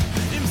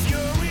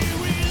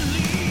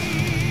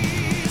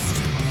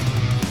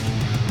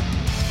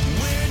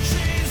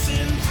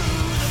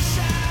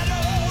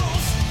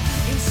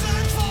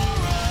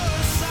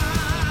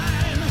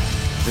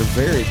 They're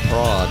very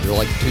prog. They're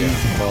like doom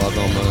prog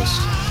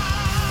almost.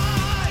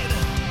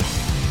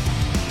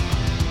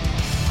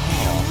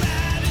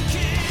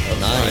 Oh,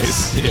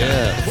 nice.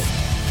 Yeah.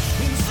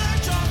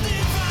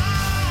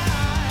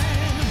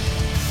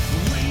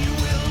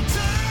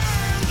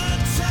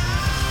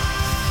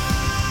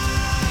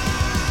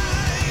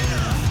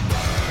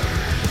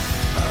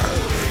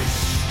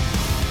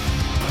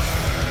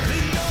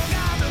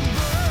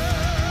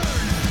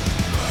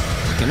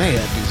 Fucking A,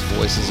 that dude's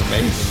voice is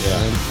amazing,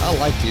 man. I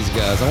like these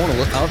guys. I want to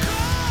look out.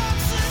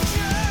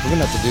 We're going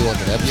to have to do like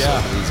an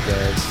episode of these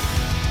guys.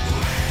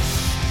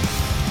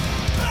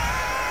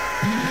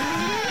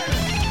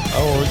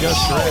 Oh, we got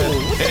Shred.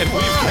 And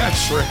we've got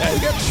Shred. We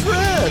got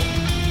Shred.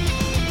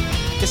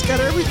 It's got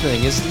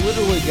everything. It's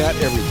literally got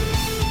everything.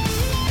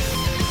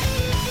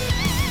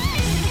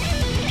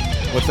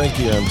 Well, thank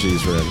you,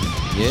 MG's Red.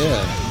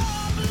 Yeah.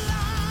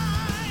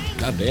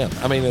 God damn.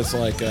 I mean, it's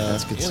like,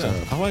 That's good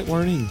stuff. I like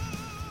learning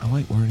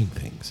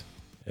things.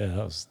 Yeah, that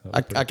was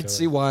I pretty could killer.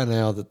 see why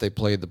now that they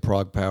played the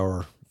Prog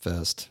Power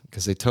Fest,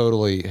 because they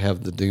totally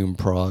have the Doom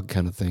Prog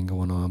kind of thing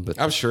going on. But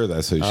I'm sure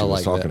that's who she I was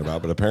like talking that.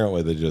 about, but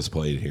apparently they just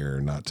played here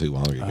not too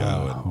long ago.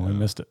 Oh, we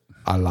missed it.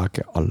 I like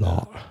it a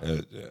lot.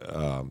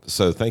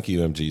 So thank you,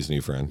 MG's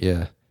new friend.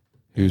 Yeah.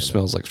 Who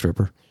smells like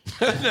stripper?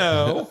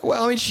 No.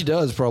 Well, I mean, she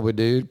does probably,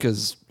 dude,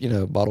 because, you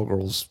know, bottle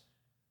girls.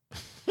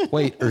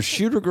 Wait, are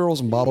shooter girls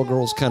and bottle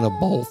girls kind of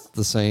both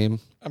the same?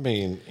 I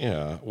mean,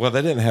 yeah. Well,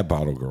 they didn't have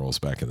bottle girls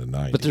back in the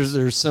 90s. But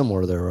they're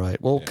similar there,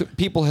 right? Well,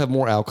 people have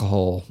more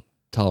alcohol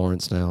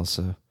tolerance now,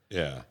 so.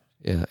 yeah.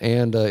 Yeah,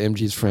 and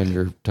MG's friend,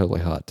 you're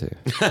totally hot too.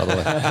 By the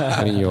way,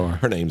 I mean you are.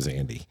 Her name's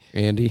Andy.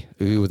 Andy,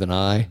 ooh, with an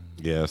I.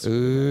 Yes.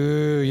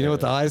 Ooh, you know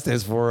what the I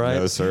stands for, right?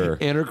 No, sir.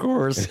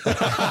 Intercourse.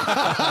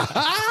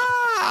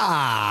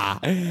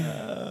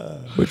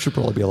 Which would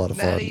probably be a lot of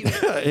fun.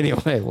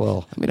 Anyway,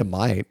 well, I mean it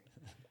might.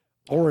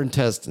 Or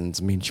intestines.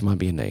 I mean, she might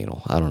be an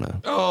anal. I don't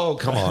know. Oh,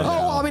 come on.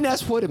 Oh, I mean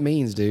that's what it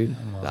means, dude.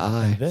 The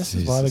I. This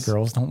is why the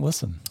girls don't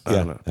listen.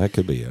 Yeah, that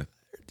could be it.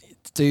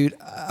 Dude,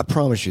 I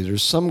promise you,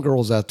 there's some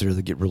girls out there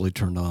that get really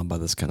turned on by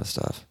this kind of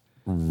stuff.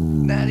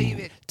 Not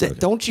even.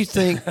 Don't you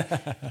think?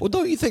 Well,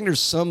 don't you think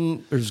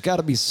there's got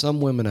to be some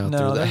women out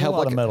there No, that there's a have lot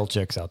like of metal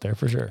chicks out there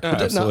for sure.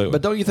 Absolutely.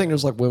 but don't you think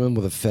there's like women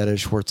with a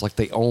fetish where it's like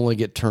they only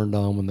get turned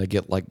on when they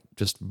get like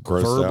just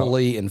Grossed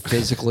verbally and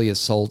physically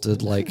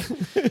assaulted, like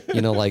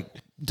you know, like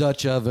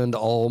Dutch ovened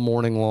all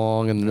morning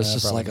long, and it's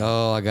just like,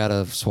 oh, I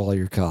gotta swallow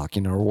your cock,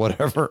 you know, or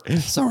whatever.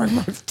 Sorry, I'm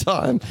out of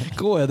time.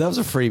 Go ahead, that was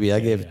a freebie. I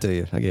gave it to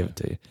you.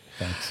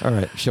 Thanks. All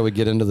right, shall we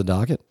get into the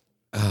docket?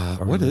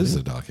 What is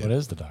the docket? What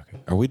is the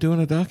docket? Are we doing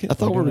a docket? I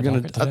thought we were doing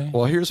a gonna. docket today?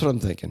 Well, here's what I'm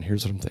thinking.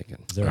 Is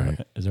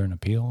there an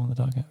appeal on the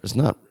docket? It's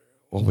not.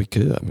 Well, we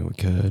could. I mean, we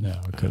could. No,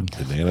 we couldn't.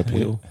 Did Dan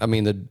appeal? I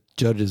mean, the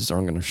judges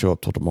aren't going to show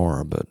up till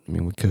tomorrow, but I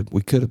mean,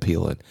 we could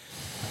appeal it.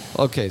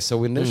 Okay,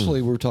 so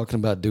initially we were talking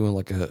about doing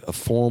like a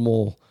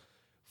formal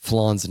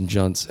FLAHNS and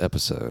JUNTS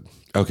episode.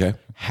 Okay.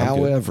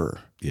 However,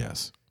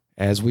 Yes.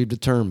 as we've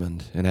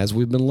determined and as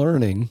we've been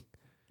learning,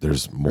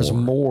 There's more.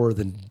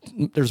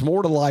 there's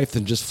more to life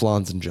than just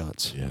FLAHNS and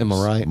JUNTS. Yes. Am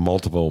I right?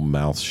 Multiple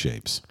mouth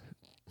shapes.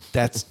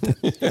 That's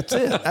it.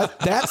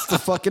 That's the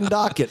fucking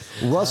docket.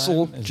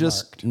 Russell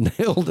just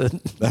nailed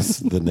it. That's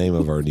the name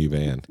of our new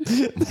band.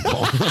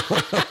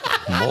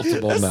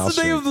 Multiple That's mouth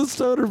the name of shapes. the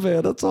stoner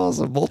band. That's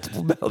awesome.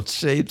 Multiple mouth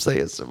shapes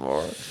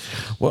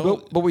ASMR.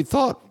 Well, But we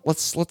thought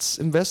let's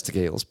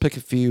investigate. Let's pick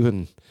a few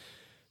and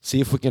see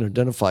if we can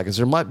identify, because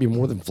there might be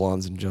more than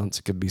FLAHNS and JUNTS.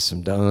 It could be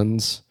some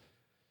duns.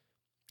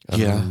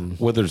 yeah.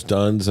 Well, there's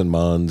duns and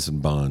muns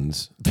and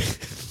buns.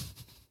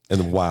 And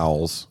the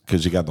wows,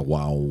 because you got the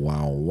wow,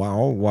 wow,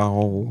 wow, wow,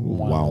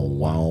 wow,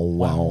 wow,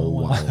 wow,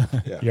 wow.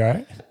 Yeah. You all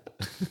right?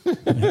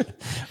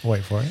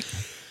 Wait for it.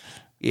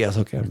 Yes,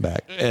 okay, I'm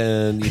back.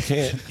 And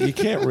you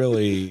can't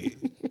really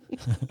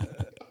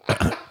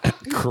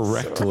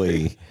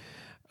correctly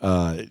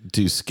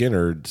do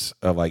Skinner's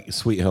like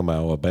Sweet Home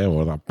Alabama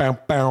without bow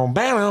bow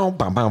bow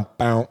bow bow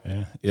bow.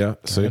 Yeah.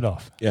 Turn it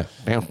off. Yeah.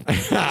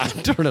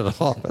 Turn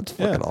it off. That's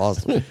fucking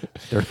awesome.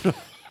 Turn it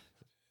off.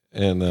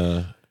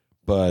 And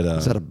but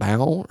Is that a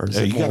bow or is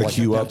it you more got to like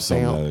cue a up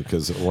some bow?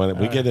 because when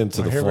we get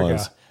into the Here we go.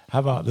 FLAHNS, How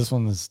about this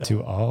one is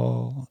to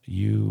all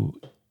you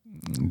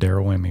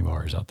Daryl Whammy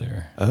bars out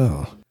there?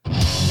 Oh.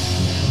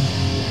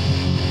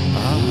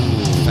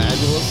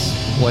 Fabulous.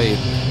 Wait.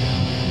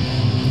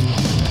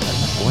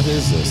 what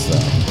is this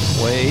stuff?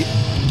 Wait.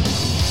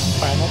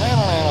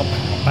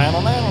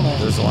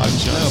 There's a lot of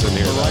jumps in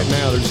here. But right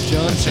now, there's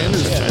Junts and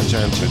there's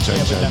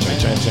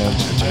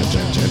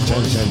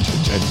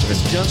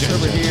Junts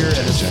over here and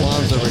there's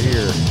FLAHNS over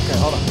here. Okay,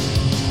 hold on.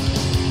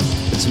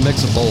 It's a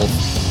mix of both.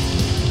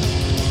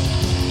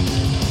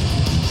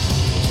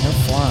 No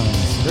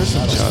FLAHNS. There's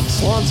some Junts.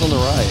 FLAHNS on the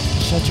right.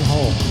 Shut your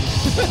hole.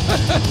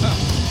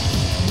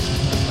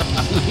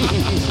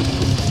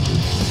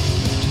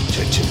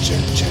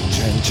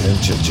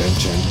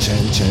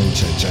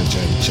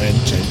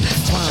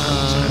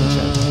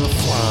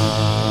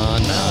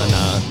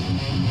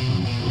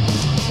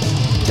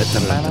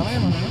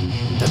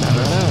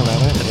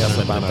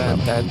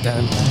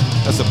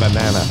 That's a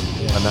banana.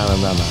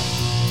 Banana.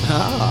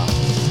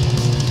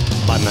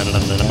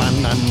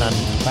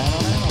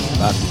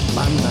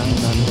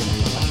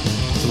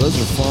 So those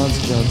are FLAHNS,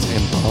 Junts,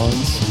 and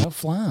FLAHNS. No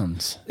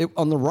FLAHNS.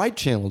 On the right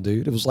channel,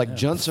 dude, it was like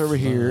Junts over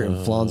here and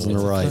FLAHNS on the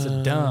right. It's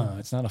a duh.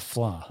 It's not a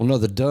flaw. Well, no,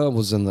 the duh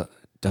was in the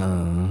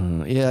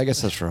duh. Yeah, I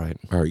guess that's right.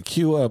 All right,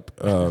 cue up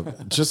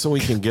just so we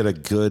can get a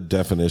good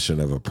definition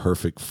of a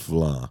perfect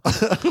flaw.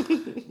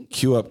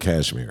 Cue up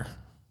cashmere.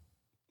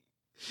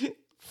 It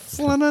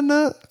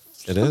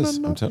is.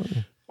 I'm telling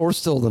you. Or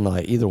Still the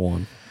Night, either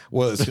one.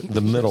 Well, it's,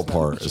 the middle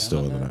part is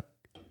still in the.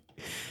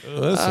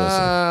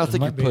 I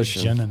think might you're be a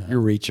pushing. Jenna. You're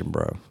reaching,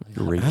 bro.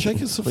 You're reaching. I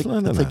think it's a I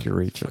FLAHNS. think you're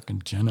reaching.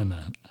 Fucking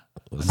Jenna.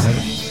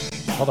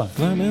 Hold on.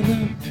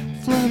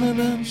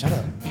 Shut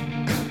up.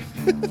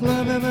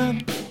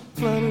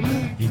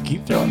 You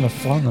keep throwing the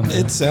flan.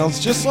 It sounds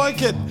just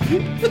like it.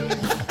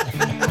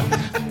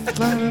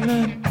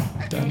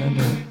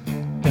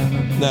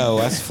 No,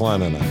 that's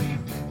flanana.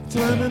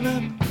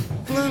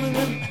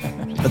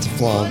 That's a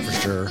FLAHN for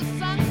sure.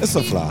 It's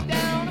a fly.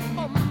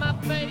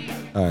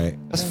 All right.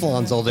 That's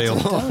FLAHNS all day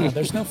long.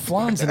 There's no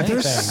flans in anything.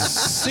 There's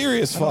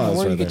serious I don't know flies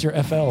where you right get your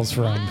FLs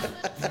from.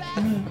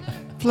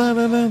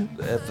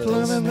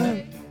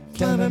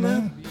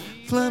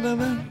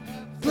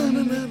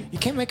 You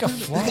can't make a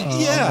flan.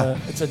 Yeah.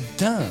 It's a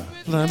duh.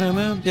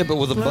 Yeah, but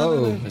with a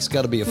bow, it's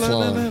got to be a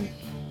FLAHN.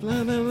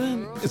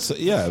 It's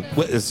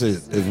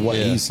what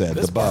he said.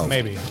 The bow.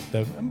 Maybe.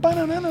 The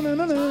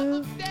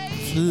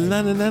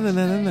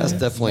That's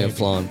definitely a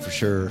FLAHN for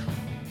sure.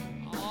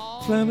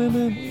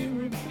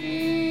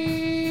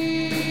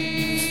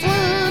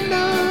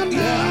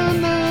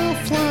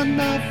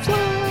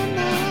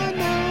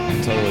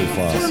 Totally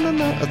flies.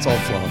 That's all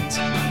FLAHNS.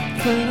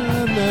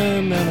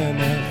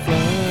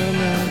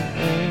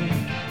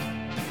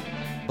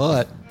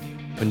 But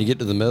when you get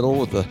to the middle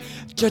with the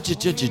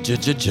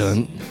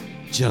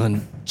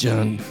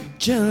jun,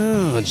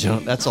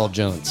 that's all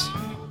Junts.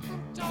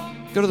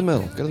 Go to the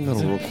middle. Go to the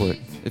middle real quick.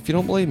 If you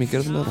don't believe me,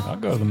 go to the middle. I'll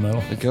go to the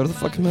middle. Go to the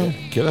fucking middle.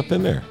 Get up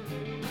in there.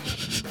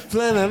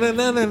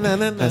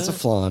 That's a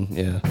FLAHN,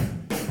 yeah.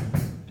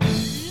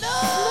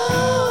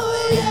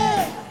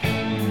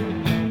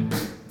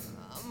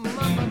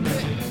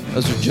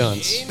 Those are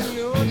Junts.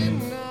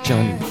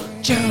 Jun.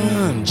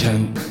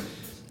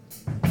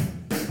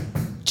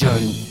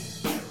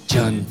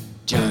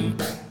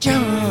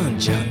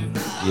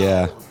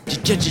 Yeah.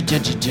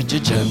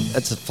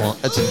 That's a FLAHN.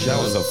 That's a That Jun.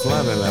 was a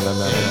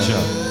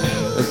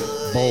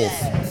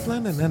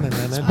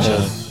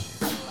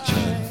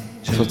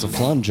So it's a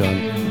FLAHN Jun.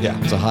 Yeah.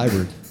 It's a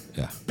hybrid.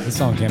 Yeah. This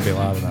song can't be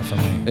loud enough for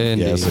me. And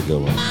Yeah, that's a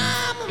good one.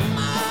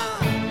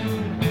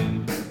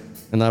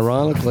 and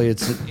ironically,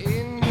 it's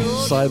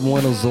side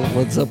one of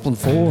Led Zeppelin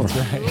 4.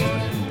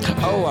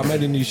 Oh, I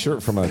made a new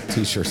shirt for my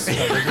t-shirt.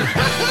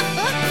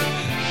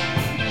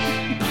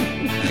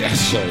 I'll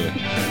show you.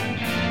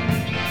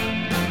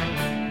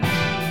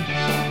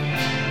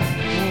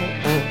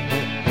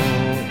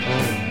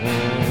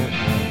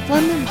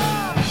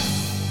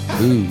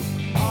 Ooh.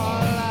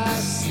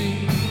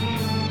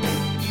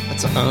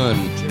 That's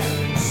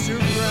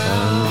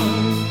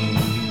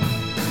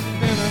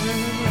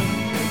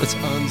It's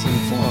uns and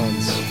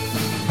FLAHNS.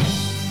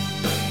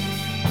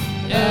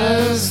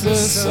 As the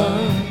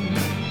sun.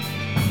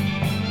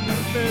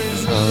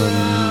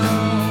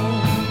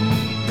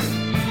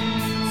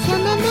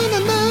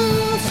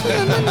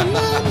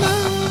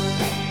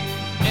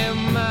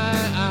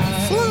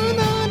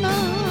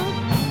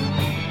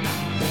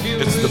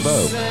 It's the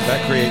bow.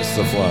 That creates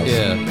the flies.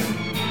 Yeah.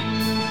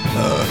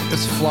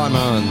 It's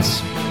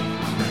FLAHNS.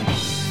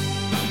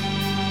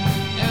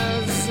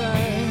 As I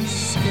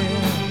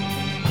scan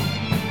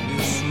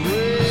this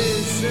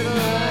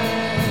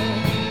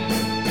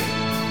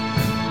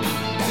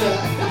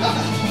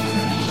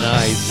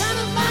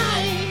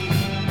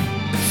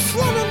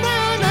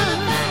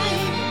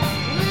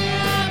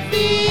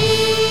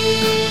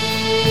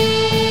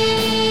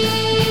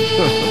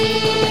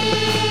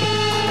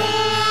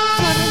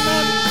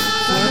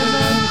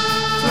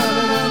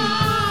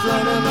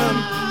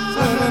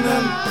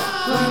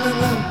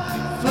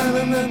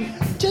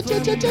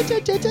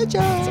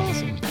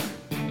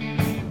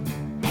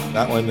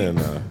That one, and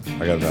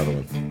I got another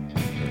one.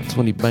 That's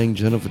when he banged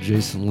Jennifer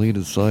Jason Lee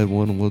to side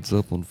one of What's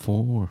Up on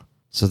 4.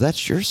 So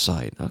that's your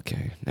site.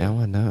 Okay, now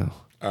I know.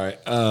 All right.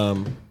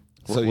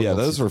 So yeah,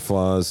 those were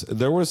flaws.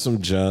 There were some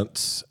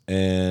junts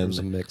and There's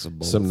a mix of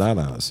both. some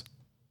nanas.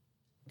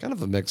 Kind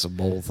of a mix of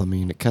both. I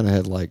mean, it kind of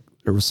had like,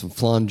 there was some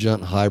flan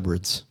junt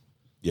hybrids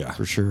Yeah.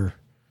 for sure.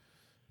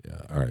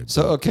 Yeah. All right.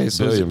 So, okay.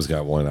 So William's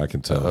got one. I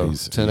can tell.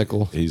 He's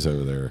Tentacle. He's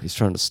over there. He's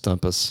trying to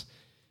stump us.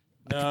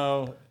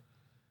 No.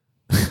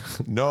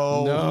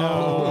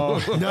 No.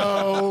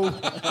 No.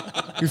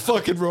 You're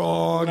fucking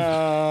wrong.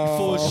 No.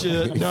 Full of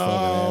shit.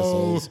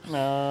 No.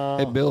 No.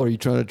 Hey, Bill, are you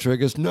trying to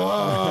trick us?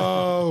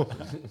 No.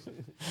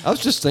 I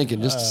was just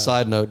thinking, just a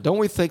side note, don't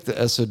we think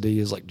the SOD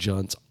is like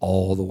junts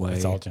all the way?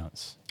 It's all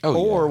junts. Oh,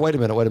 or wait a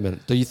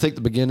minute. Do you think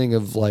the beginning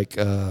of like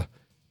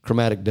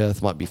Chromatic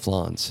Death might be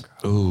flans?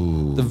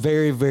 Ooh. The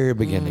very, very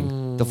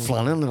beginning. The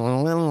flan.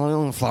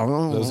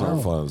 Those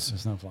aren't flans.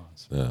 There's no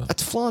flans. Yeah.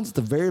 That's flans at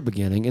the very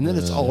beginning, and then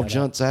it's all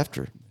junts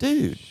after.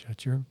 Dude,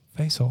 Shut your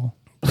face hole.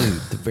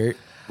 the very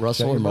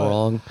Russell, am I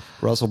wrong?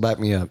 Russell, back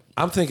me up.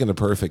 I'm thinking a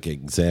perfect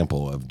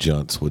example of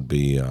junts would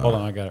be. Hold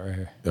on, I got it right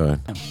here. Go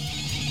ahead.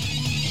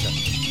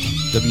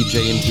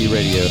 WJNT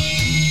Radio.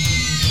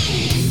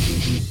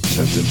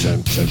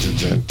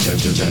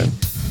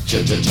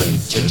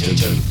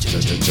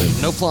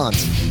 No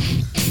flans.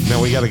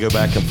 Now we got to go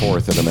back and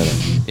forth in a minute.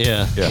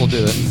 Yeah, we'll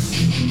do it.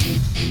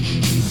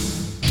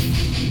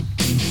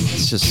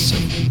 It's just so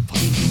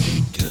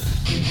fucking good.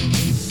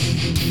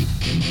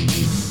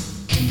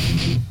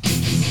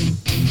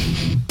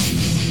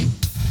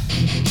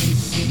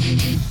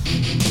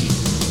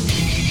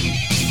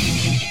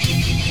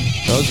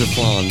 Those are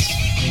flans.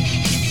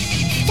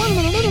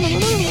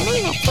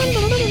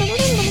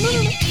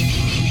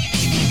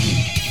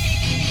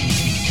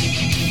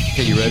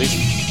 Okay, you ready?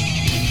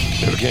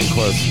 We're getting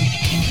close.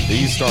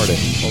 You start it.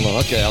 Hold on.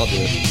 Okay, I'll do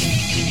it.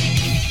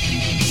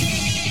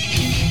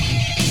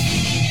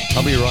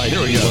 I'll be right.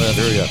 Here we go.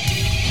 Here we go.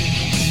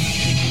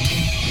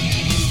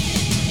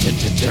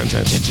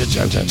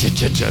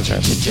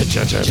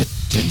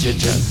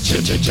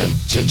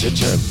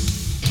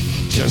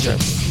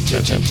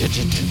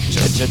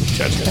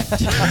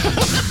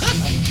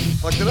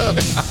 Fucked it up.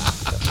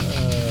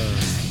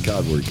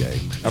 God, we're gay.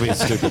 I mean,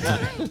 stupid.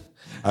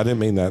 I didn't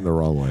mean that in the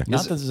wrong way.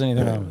 Not that there's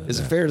anything wrong with it. Is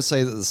it fair to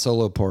say that the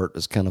solo part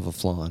is kind of a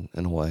flan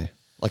in a way?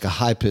 Like a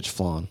high-pitched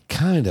flan?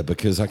 Kind of,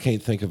 because I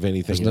can't think of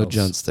anything There's no else.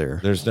 junts there.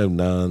 There's no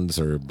nuns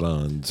or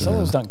blondes.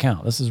 Solos don't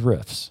count. This is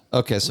riffs.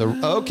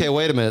 Okay,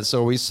 wait a minute.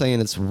 So are we saying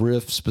it's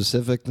riff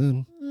specific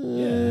then?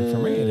 Yeah, for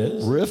me it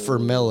is. Riff or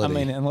I melody?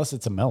 mean, unless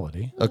it's a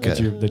melody Okay.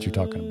 that you're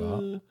talking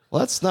about. Well,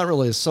 that's not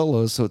really a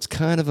solo, so it's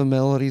kind of a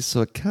melody,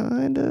 so it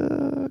kind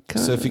of.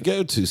 So if you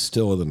go to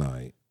Still of the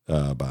Night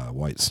by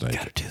White Snake.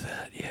 Gotta do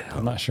that, yeah.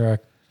 I'm not sure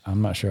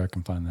I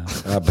can find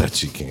that. I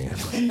bet you can.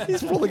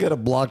 He's probably got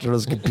it blocked on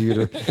his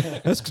computer.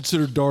 That's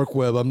considered dark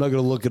web. I'm not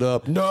going to look it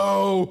up.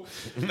 No.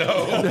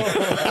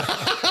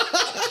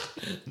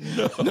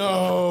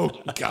 No.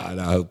 God,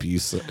 I hope you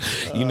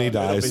need to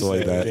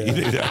isolate that. You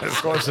need to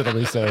Of course it'll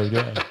be saved,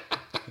 yeah.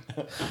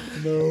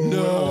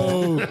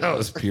 No. That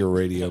was pure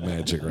radio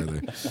magic right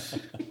there.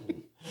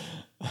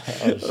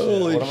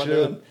 Holy What am I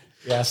doing?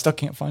 Yeah, I still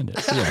can't find it.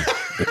 Yeah.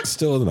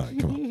 Still of the Night.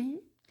 Come on.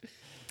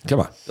 Come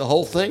on. The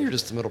whole thing or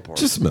just the middle part?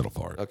 Just the middle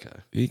part. Okay.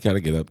 You got to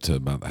get up to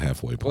about the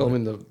halfway point. Well, I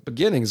mean, the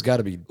beginning's got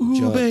to be Ooh,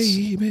 junts.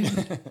 baby.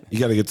 You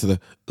got to get to the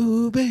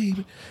ooh,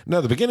 baby. No,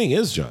 the beginning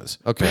is jazz.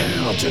 Okay.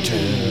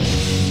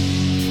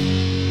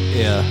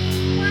 Yeah.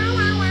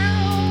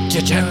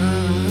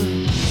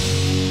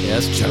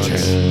 Yes,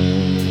 junts.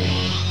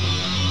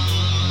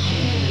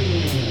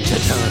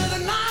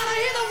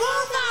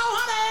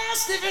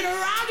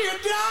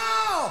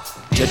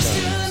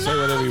 Say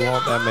whatever you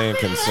want, that man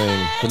can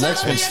sing. The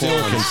next one still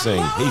can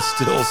sing. He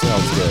still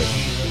sounds good.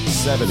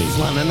 70.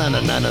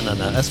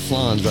 No. That's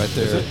flans right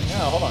there.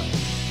 Yeah, hold on.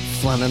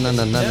 It's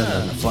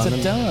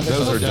a dun.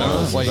 Those are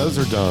duns. Wait. Those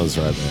are duns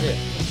right there.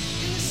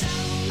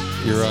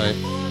 You're right.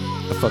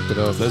 I fucked it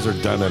up. Those are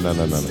dun.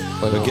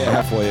 But get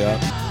halfway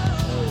up.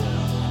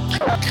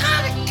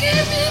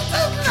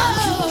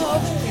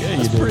 Yeah,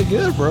 That's pretty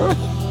good, bro.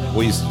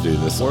 We used to do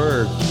this.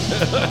 Word.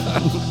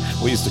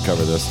 We used to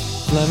cover this.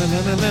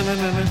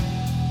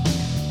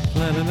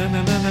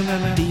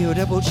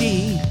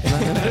 D-O-double-G.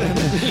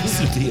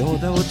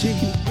 D-O-double-G.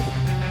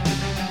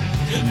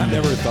 I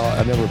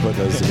never put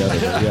those together.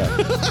 But yeah.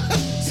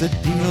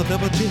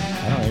 D-O-double-G.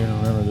 I don't even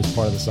remember this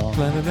part of the song.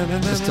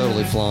 That's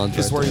totally flans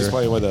It's right where he's there.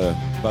 playing with a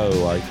bow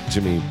like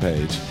Jimmy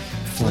Page.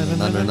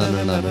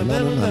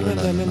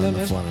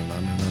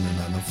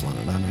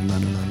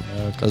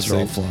 Those are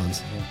all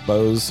flans.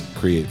 Bows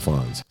create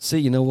flans. See,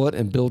 you know what?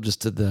 And Bill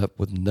just did that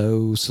with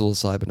no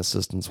psilocybin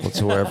assistance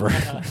whatsoever.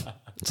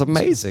 It's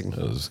amazing.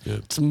 That was good.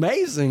 It's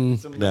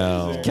amazing.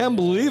 Now, Can't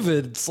believe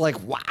it. It's like,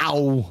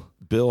 wow.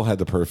 Bill had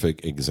the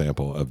perfect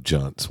example of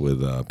junts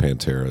with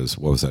Pantera's,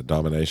 what was that,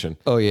 Domination?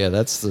 Oh, yeah,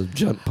 that's the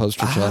junt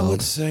poster I would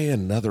child. say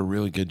another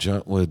really good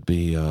junt would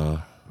be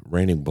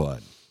Raining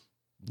Blood.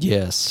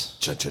 Yes.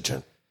 Chun, chun,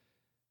 chun.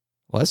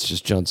 Well, that's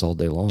just Junts all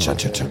day long. Chun,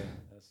 chun, chun.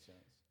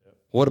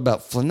 What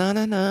about na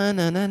na na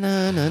na na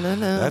na na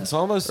na? That's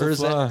almost or a is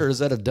fly.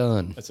 that a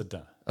done? That's a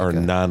done. Or Okay.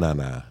 na na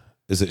na.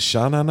 Is it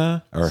sha na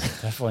na? Or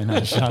Definitely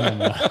not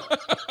Shauna.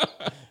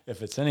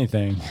 If it's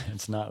anything,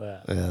 it's not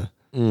that.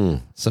 Yeah.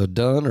 So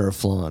done or a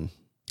flan?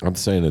 I'm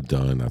saying a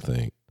done, I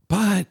think.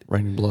 But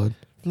Raining Blood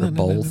or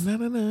both?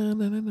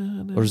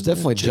 There's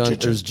definitely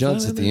there's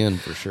Junts at the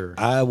end for sure.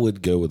 I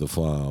would go with a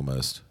fly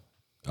almost.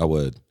 I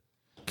would.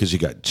 Because you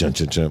got jump,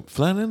 jump, jump.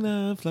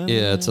 Fly-na-na, fly-na-na.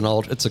 Yeah, it's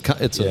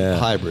a Yeah.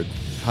 hybrid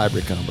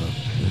combo.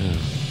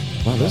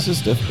 Wow, this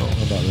is difficult.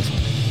 What about this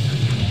one?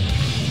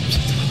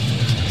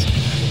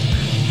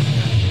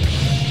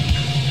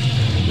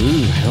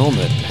 Ooh,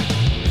 Helmet.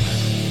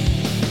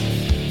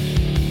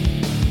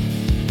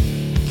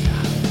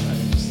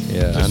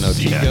 Yeah, I know.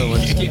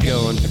 Keep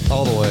going,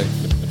 all the way.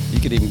 You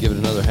could even give it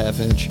another half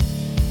inch.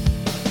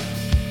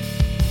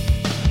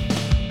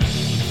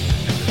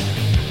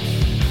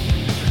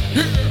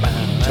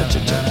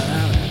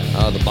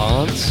 The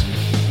Bonds.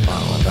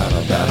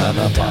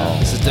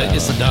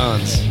 It's the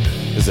Dons.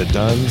 Is it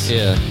Duns?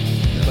 Yeah.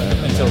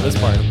 Until this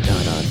part.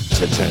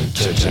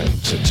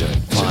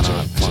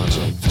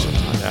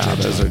 Ah,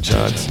 those are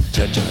Junts.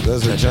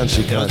 Those are Junts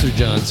you Go got. through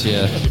Junts,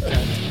 yeah.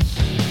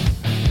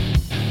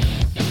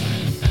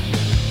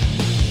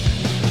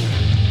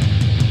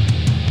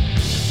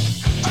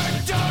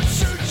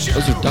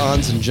 Those are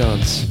Dons and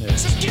Junts.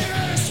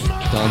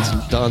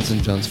 Dons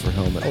and Junts for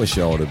Helmet. I wish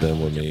y'all would have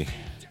been with me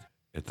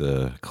at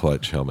the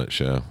Clutch Helmet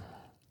show.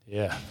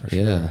 Yeah, for sure.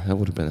 Yeah, that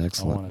would have been I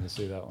excellent. wanted to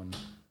see that one.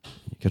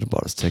 You could have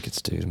bought us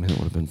tickets, dude. I mean, it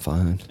would have been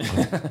fine.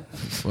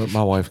 Well,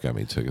 my wife got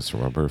me tickets for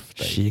my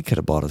birthday. She could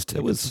have bought us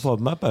tickets. for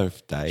my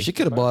birthday. She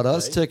could have bought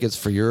us tickets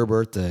for your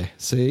birthday.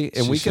 See?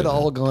 And She we could have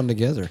should've. all gone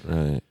together.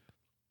 Right.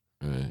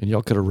 And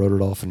y'all could have wrote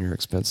it off on your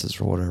expenses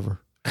or whatever.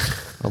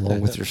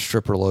 Along with your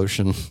stripper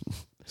lotion.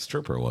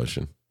 Stripper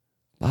lotion.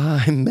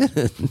 By men.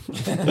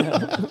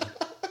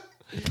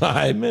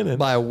 By minute.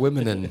 By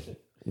women.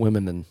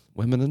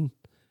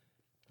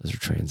 Those are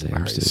trans names,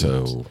 All right, dude.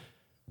 so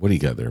what do you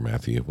got there,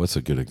 Matthew? What's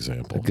a good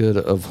example? A good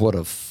of what,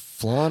 a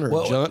flan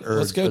or a junt or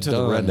let's go a to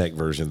dun? the redneck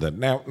version. That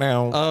now.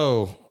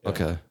 Oh,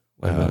 okay.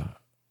 Wait a minute.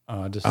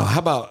 How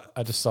about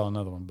I just saw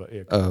another one, but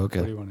yeah. Oh, okay.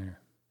 What do you want to hear?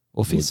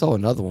 Well, if he saw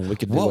another one, we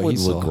could do what what would he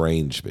saw.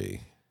 Lagrange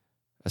be?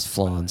 That's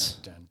flans.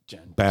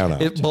 Bow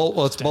out. It's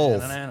both. Bow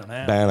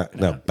out.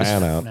 No,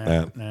 bow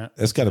out.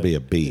 It's got to be a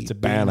B. It's a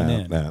B Bow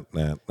and out.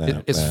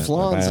 an It's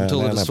flans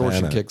until the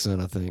distortion kicks in,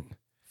 I think.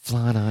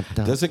 Flan.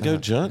 Does it go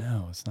junt?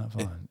 No, it's not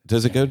fun.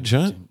 Does it go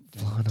junt?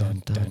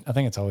 I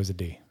think it's always a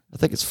D. I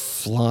think it's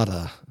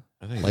flada.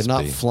 I think Like it's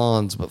not B.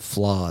 flans, but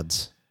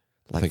flods.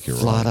 Like think you're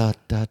flada.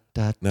 Da,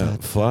 No,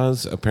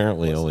 flaws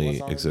apparently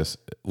only exist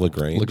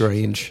Lagrange.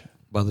 Lagrange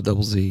by the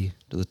double Z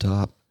to the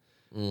top.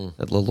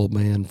 That little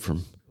man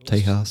from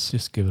Tejas.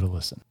 Just give it a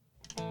listen.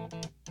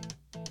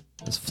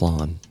 That's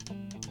flan.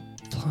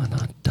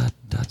 Flan.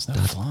 It's not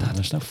flan.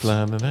 There's no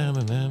flan.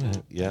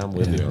 Yeah, I'm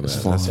with Yeah, you on it's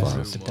that. flaws.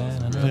 That's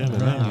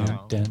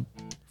fine.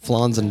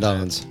 Flans and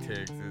dons.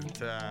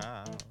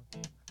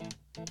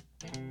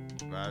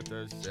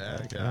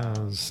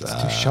 It's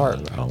too sharp.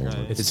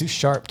 It's too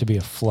sharp to be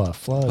a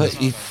fluff. But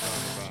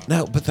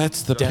but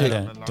that's the pick.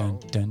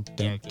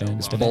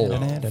 It's bold.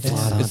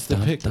 It's the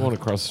pick going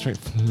across the street.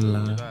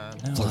 No,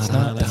 it's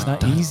not. That's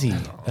not easy.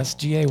 That's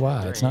GAY.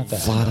 It's not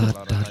that.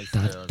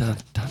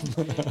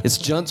 It's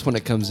junts when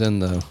it comes in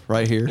though.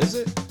 Right here. Is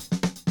it?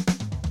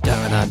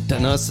 No,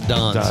 it's the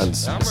dons.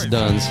 Dons. It's the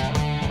dons.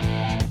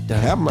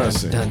 Have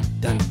mercy.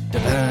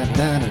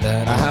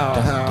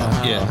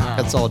 Yeah,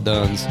 that's all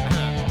dons.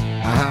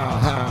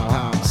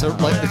 So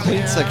like the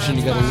clean section,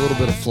 you got a little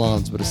bit of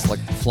flans, but it's like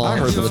flans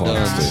I heard for the the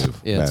flans, duns. too,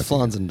 Yeah, it's Matthew.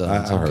 flans and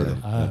duns. I heard Okay.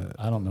 it.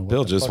 I don't know. What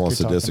Bill the just fuck wants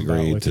to you're talking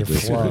disagree about with to your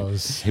disagree.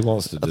 flows. He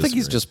wants to I disagree. think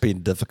he's just being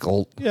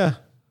difficult. Yeah.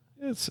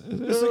 It's a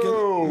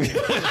good.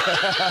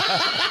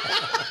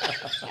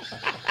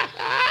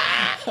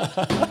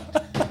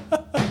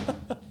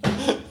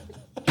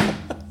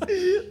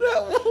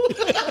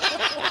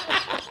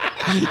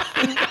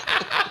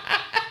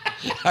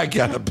 I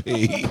gotta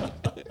pee.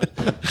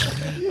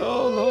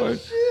 Oh Lord!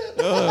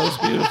 Oh, that was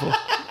beautiful.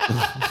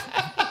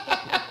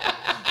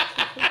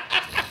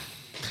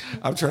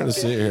 I'm trying to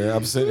sit here.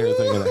 I'm sitting here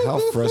thinking, how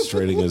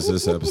frustrating is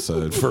this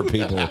episode for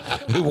people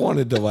who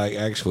wanted to like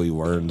actually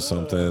learn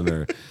something,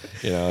 or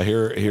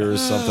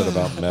here's something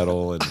about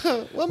metal and.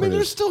 Well, I mean,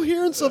 they're still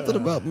hearing something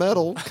about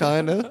metal,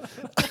 kind of.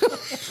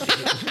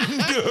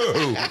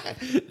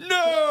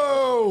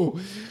 No.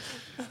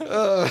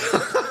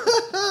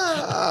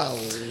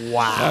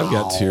 Wow! I've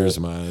got tears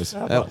in my eyes.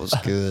 That was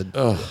good.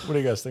 What do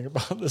you guys think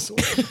about this one?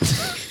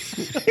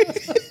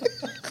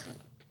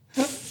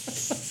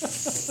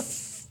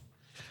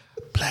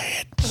 Play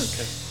it.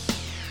 Okay.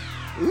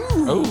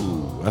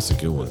 Oh, that's a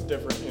good one.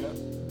 Different, you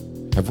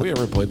know. Have we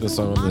ever played this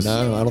song on this?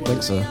 No, I don't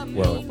think so.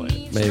 Well,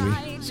 Maybe.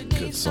 it's a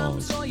good song.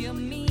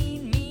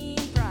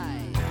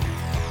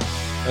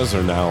 Those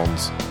are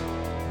nouns.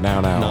 Now.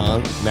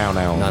 No. Now.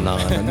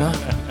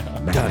 No.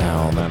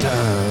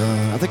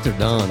 I think they're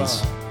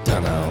Duns.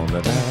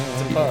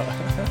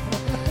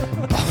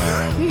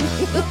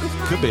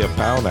 Could be a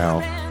pow now.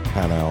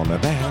 Pow now na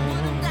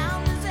down.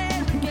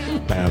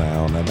 Pow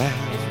now na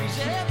down.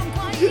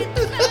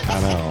 Pow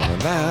now na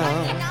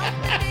down.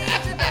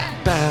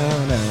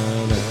 Pow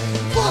now na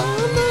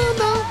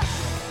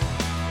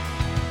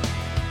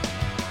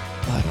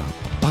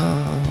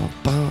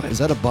Is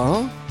that a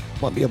bomb?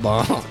 Might be a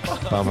bomb.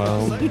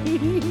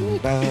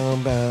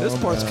 This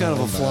part's kind of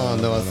a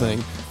flan, though, I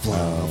think.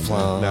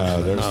 Flan.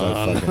 No, there's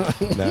no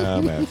fucking.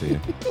 No, Matthew.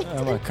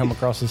 I'm going to come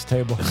across this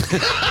table.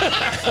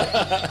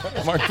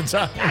 Mark the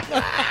time.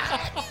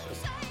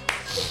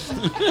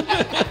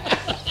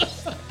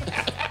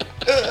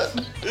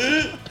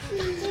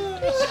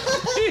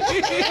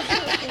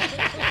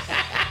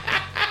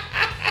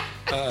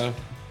 Oh,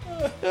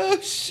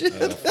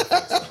 shit.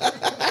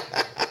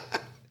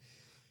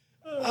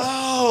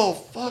 Oh,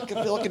 fuck.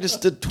 I feel like I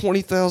just did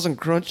 20,000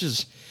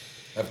 crunches.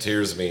 I have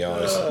tears in my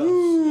eyes.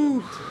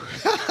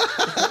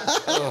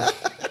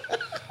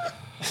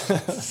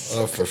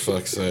 Oh, for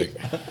fuck's sake.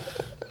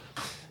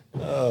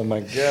 Oh, my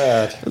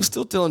God. I'm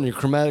still telling you,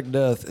 chromatic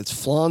death. It's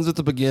flans at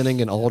the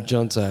beginning and all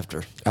junts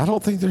after. I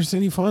don't think there's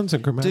any funds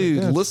in chromatic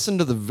Dude, death. listen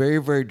to the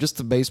very, just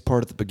the bass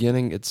part at the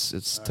beginning. It's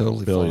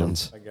totally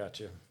flans. I got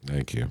you.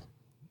 Thank you. I'm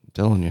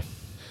telling you.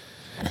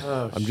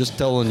 I'm just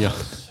telling you.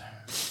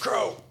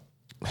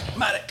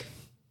 Chromatic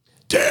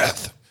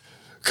death.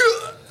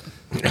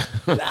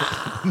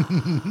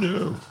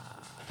 No.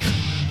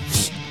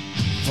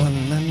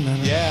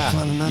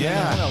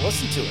 Yeah. No,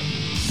 listen to it.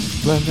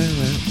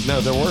 No,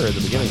 there were at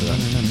the beginning of that.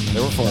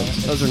 There were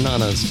funds. Those are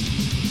nanas.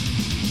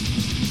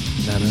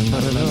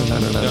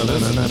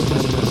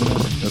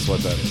 That's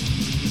what that is.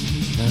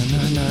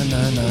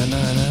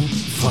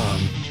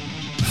 Flan.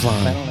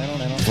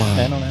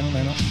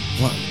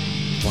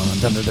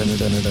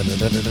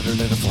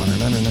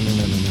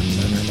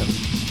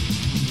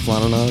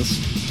 Flananas.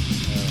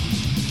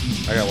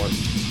 I got one.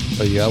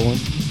 Oh, you got one?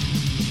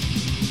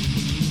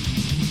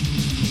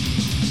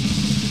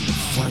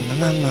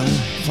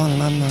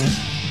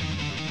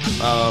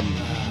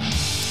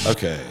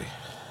 Okay.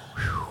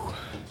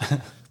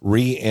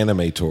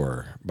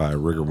 Reanimator by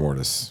Rigor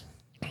Mortis.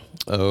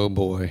 Oh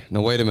boy.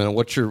 Now wait a minute.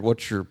 What's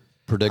your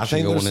prediction I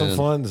think going there's some in?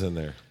 funds in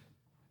there.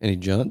 Any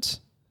junts?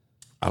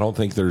 I don't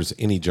think there's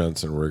any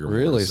junts in Rigor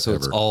Really? Mortis. So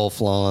it's ever. all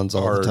flans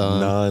all or the time.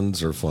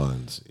 nuns or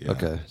funds. Yeah.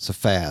 Okay. So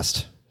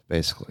fast,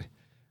 basically.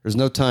 There's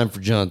no time for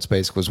junts,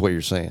 basically, is what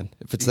you're saying.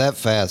 If it's that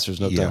fast,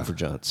 there's no Yeah. time for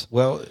junts.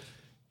 Well,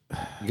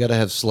 You got to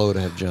have slow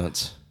to have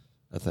junts,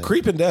 I think.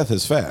 Creeping Death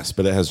is fast,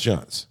 but it has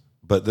junts.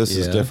 But this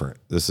is Yeah. different.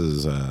 This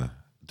is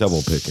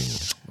double picking.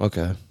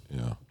 Okay.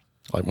 Yeah.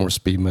 Like more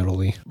speed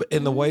metal-y. But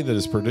in the way that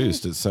it's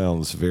produced, it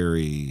sounds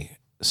very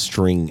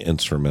string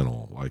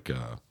instrumental, like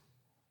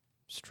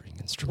String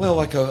instrument. well,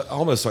 like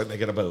almost like they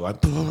get a bow,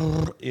 like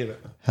you know,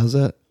 How's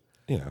that?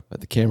 yeah. But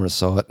the camera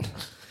saw it.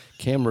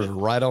 Camera's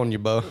right on you,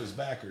 Bo. It's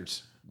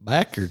backwards,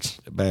 Backwards.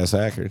 bass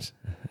backwards.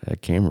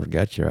 That camera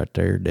got you right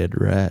there, dead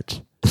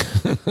right.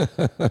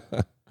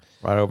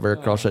 Right over there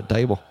across that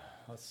table.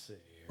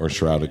 Or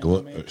shroud of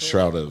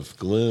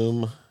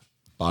gloom,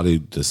 body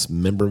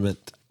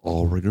dismemberment.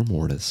 All rigor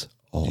mortis,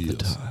 all the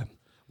time.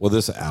 Well,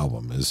 this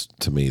album is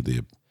to me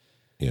the,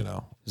 you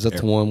know, Is that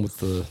the one with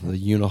the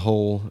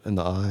unihole in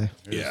the eye?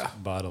 yeah.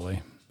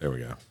 Bodily. There we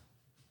go.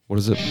 What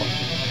is it?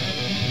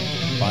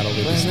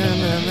 Bodily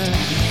dismemberment.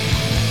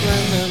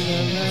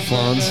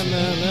 Flans?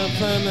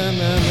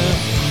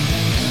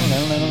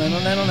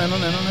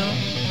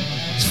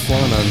 It's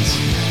flanans.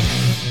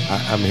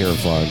 I'm hearing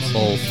funds.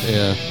 Both,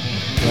 yeah.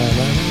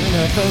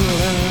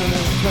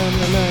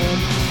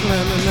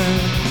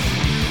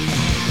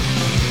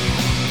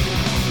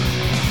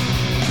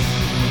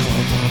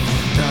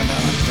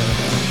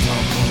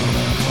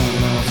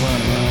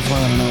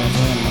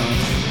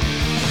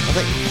 I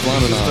think Just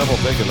flanan. double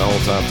picking the whole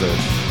time too.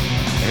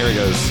 Here he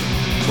goes.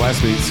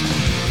 Blast beats.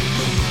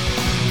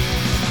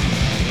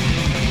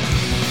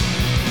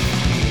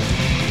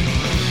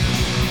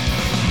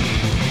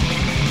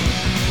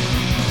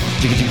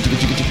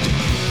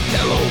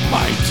 Hello,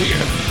 my dear.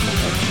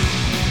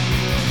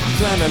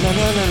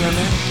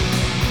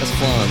 That's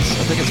flans.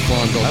 I think it's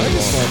flans all day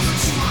long.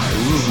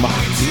 My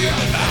dear,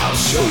 I'll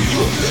show you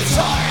a good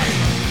time.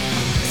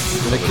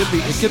 But it could be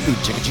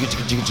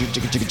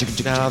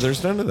jigga. No,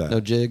 there's none of that. No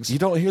jigs? You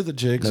don't hear the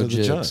jigs No or the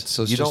jigs. junts.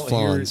 So it's you just don't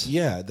hear. flans.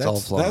 Yeah, It's all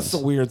that's flans. the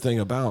weird thing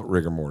about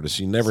rigor mortis.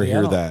 You never See,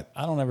 hear that.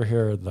 I don't ever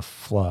hear the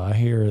fla. I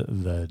hear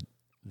the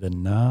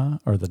na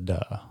or the da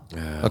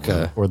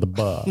Okay. or the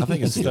ba. I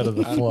think instead of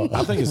the fla.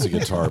 I think it's a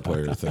guitar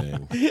player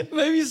thing.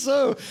 Maybe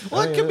so.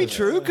 Well, it could be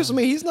true because I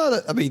mean he's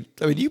not. I mean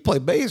you play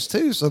bass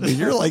too, so I mean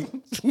you're like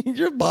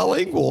you're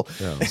bilingual.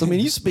 Yeah. So I mean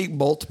you speak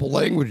multiple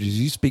languages.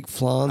 You speak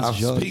flans, I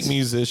junts, speak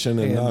musician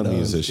and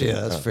non-musician. Yeah,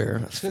 that's fair.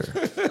 That's fair.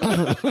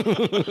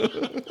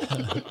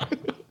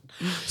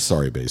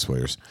 Sorry, bass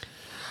players,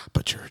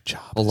 but your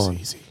job Hold is on.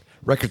 easy.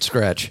 Record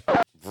scratch.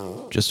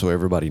 Just so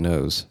everybody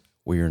knows,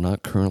 We are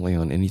not currently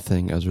on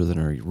anything other than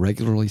our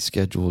regularly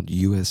scheduled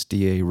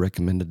USDA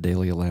recommended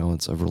daily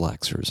allowance of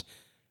relaxers.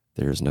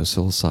 There is no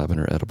psilocybin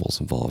or edibles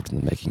involved in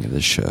the making of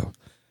this show.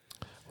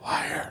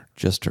 Liar.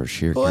 Just our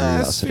sheer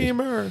curiosity.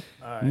 Blasphemer.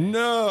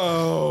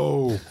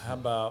 No. How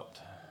about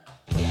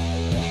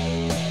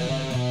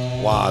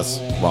Was.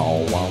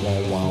 Wow, wow,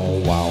 wow,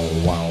 wow,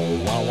 wow,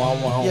 wow, wow,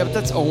 wow. Yeah, but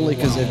that's only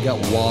because they've got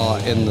wah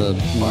in the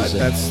music.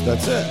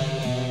 That's it.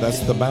 That's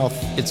the mouth.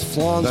 It's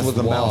flans That's with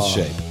the wah. mouth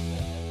shape.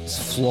 It's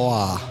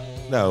flaw.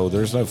 No,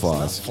 there's no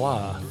flaws.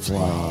 fly?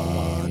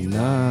 Flaw,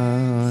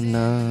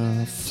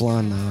 na,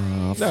 flaw,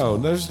 na. No,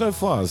 there's no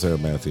flaws there,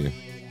 Matthew.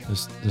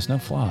 There's no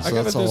flies. I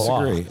gotta that's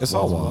all disagree. It's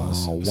all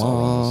was. It's all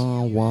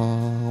Wah, was.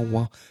 wah,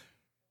 wah.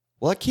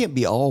 Well, that can't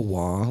be all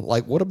wah.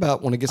 Like, what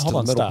about when it gets to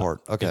the middle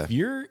part? Okay.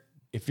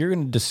 If you're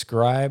going to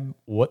describe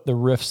what the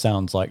riff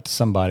sounds like to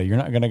somebody, you're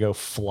not going to go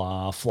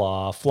flah,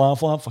 flah, flah,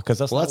 flah, because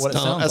that's not what it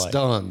sounds that's like.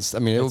 Duns. I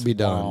mean, it would be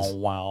Duns.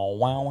 Wow,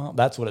 wow, wow.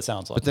 That's what it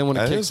sounds like. But then when it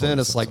That kicks is what in,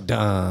 it it's like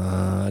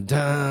dun,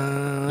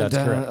 dun, That's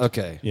dun. correct.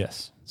 Okay.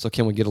 Yes. So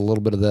can we get a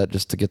little bit of that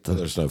just to get the...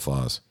 There's no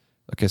flaws.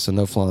 Okay, so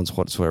no flans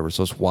whatsoever.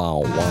 So it's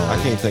wow, I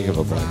wow. can't think of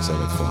a Black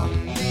Sabbath flaw.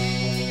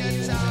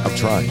 I'm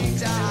trying.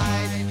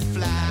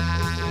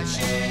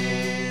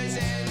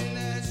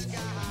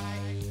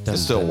 It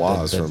still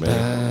was for me.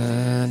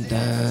 Dun,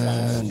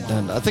 dun,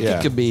 dun. I think Yeah.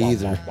 it could be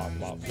either.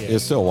 It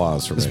still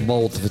was for It's me.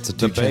 both if it's a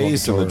The two-channel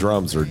bass and the guitar.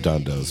 drums are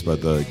dundos,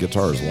 but the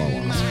guitar is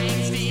wah-wahs.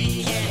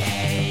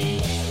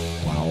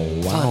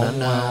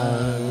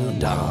 Dun, dun,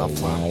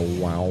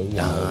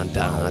 dun, dun,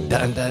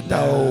 dun, dun,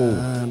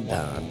 dun,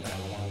 dun.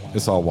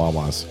 It's all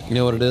wah-wahs. You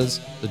know what it is?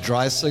 The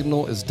dry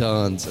signal is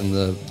duns, and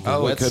the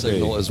wet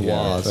signal is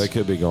wahs. They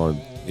could be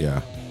going,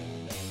 yeah.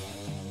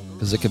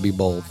 Because it could be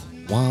both.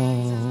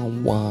 Wah,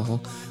 wah,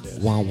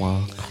 wah, wah.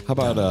 How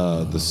about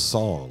the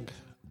song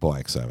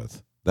Black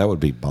Sabbath? That would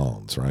be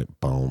Bones, right?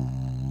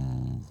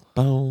 Boom,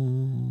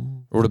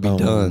 boom. Or to be boom.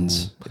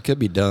 duns. It could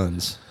be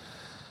duns.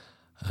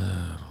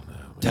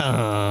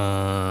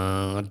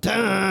 Dun,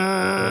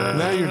 dun.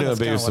 Now you're doing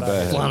Beavis the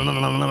Bad.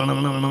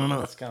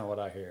 That's kind of what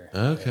I hear.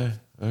 Okay.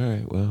 All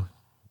right. Well.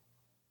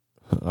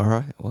 All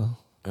right. Well.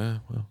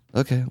 Well.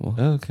 Okay. Well.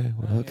 Okay.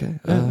 Well. Okay.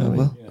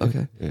 Well.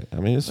 Okay. Yeah, I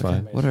mean, it's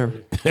fine.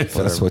 Whatever. If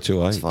that's what you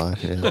like. It's fine.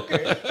 Yeah.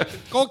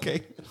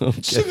 Okay.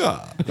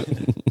 Sugar.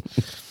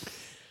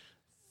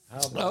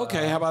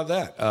 Okay. How about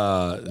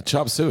that?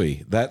 Chop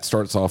Suey. That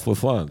starts off with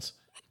flans.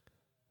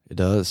 It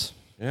does.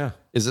 Yeah.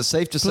 Is it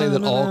safe to say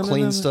that all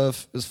clean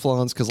stuff is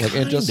flans? Because like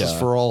Injustice Kinda.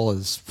 for All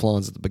is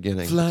flans at the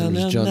beginning.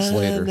 There's Junts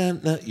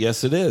later.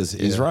 Yes, it is.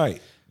 He's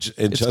right. It's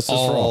Injustice for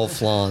all All.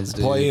 flans,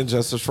 dude. Play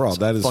Injustice for All.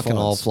 That is Fucking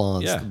all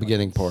flans. flans. Yeah. The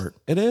beginning part.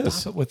 It is.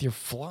 Stop it with your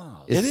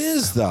flaws. It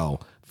is, though.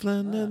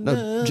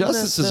 No,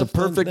 Justice is a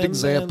perfect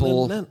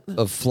example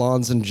of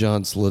flans and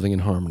Junts living in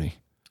harmony.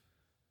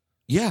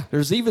 Yeah.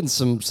 There's even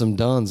some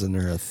Duns in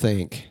there, I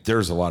think.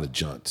 There's a lot of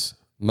junts.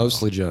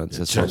 Mostly Junts.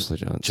 It's mostly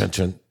Junts. Chun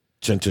chun.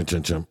 Chun chun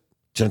chun chun.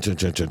 Chun chun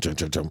chun chun chun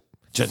chun chun.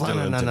 Well,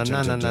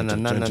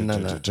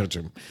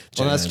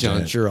 that's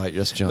Junts. You're right.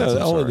 Just Junts. No,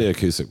 I'm only sorry. the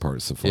acoustic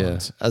parts of Yeah,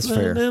 flans. that's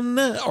fair.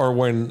 Or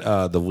when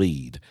the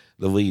lead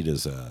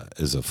is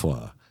a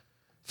flaw.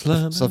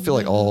 So I feel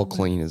like all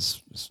clean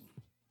is.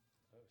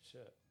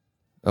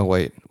 Oh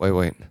wait. Oh,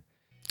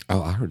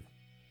 I heard.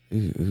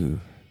 Ooh.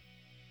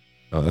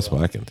 Oh, that's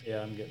whacking.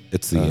 Yeah, I'm getting it.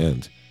 It's the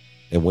end.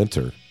 In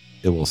winter,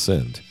 it will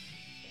send.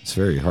 It's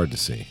very hard to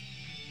see.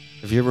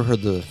 Have you ever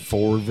heard the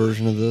forward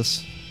version of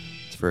this?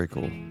 It's very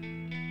cool.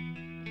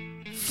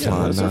 Yeah,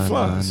 those are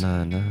flans.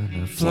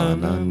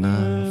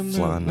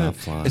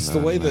 It's the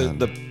way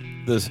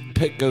the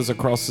pick goes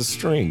across the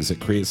strings. It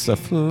creates the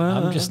flan.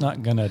 I'm just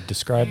not going to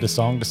describe the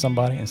song to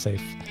somebody and say,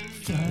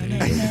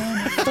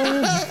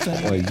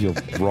 Well, you're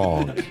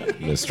wrong,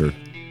 mister.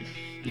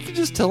 You can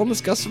just tell them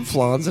it's got some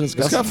flans and it's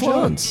got some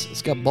flans. Junts.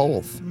 It's got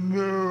both.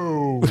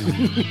 no.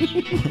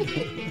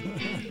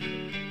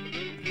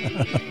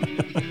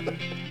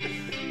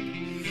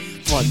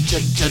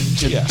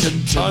 Yeah,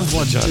 tons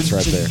of junts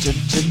right there.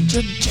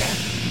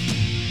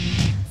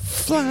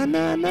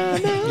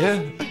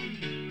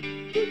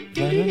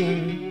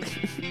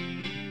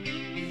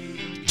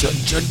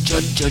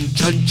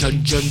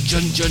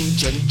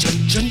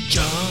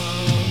 Yeah.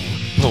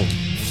 Boom.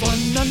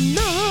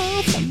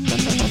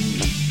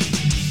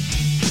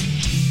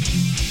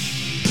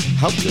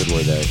 How good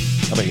were they?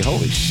 I mean,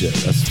 holy shit,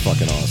 that's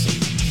fucking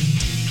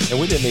awesome. And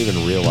we didn't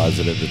even realize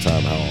it at the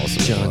time how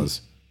awesome it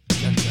was.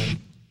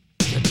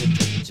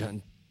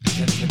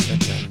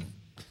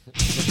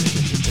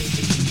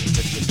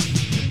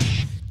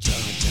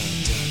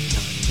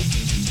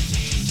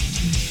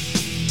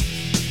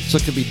 So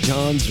it could be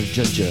John's or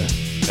Judja.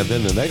 And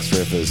then the next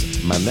riff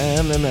is my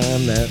na na na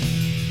na.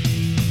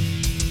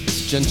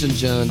 It's Jun Jun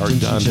Jun. Or Jun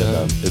dun, Jun dun,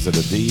 dun. Jun. Is it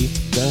a D?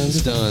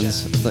 Duns,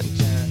 Duns.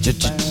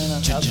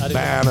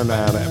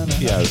 Banana.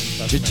 Yeah.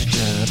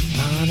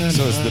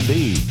 So it's the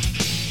B.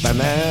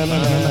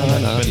 Banana.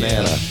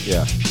 Banana.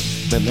 Yeah.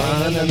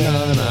 Banana.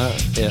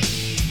 Yeah.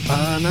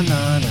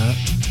 Banana.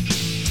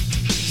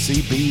 See,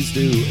 see, bees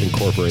do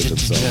incorporate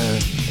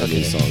themselves in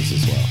these songs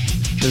as well.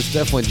 There's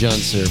definitely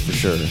junts here for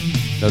sure.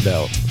 No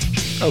doubt.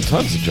 Oh,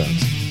 tons of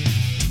junts.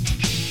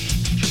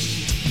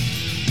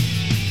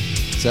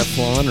 Is that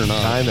flan or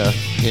not? Kinda.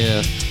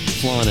 Yeah.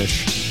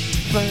 Flanish.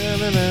 Yeah.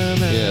 I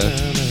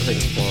think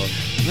it's flan.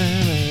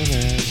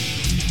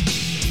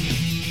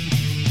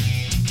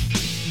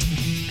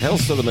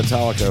 Hells to the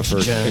Metallica for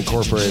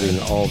incorporating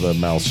all the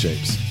mouth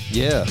shapes.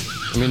 Yeah.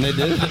 I mean, they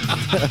did.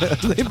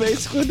 They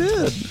basically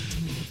did.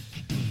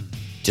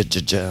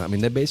 I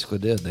mean, they basically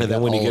did. They And then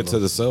got when you all get of to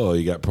them. the solo,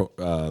 you got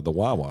the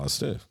wah-wahs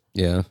too.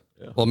 Yeah.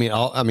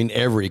 Well, I mean,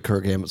 every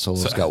Kirk Hammett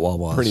solo's got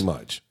wah-wahs. Pretty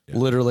much. Yeah.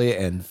 Literally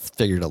and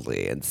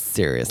figuratively and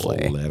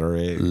seriously.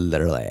 Literally.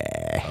 Literally.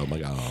 Oh my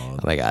God. Oh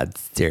my God,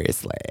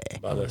 seriously.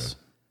 About this.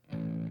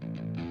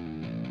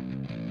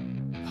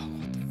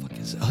 Fuck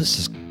is it? Oh, this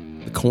is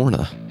the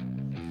Corna.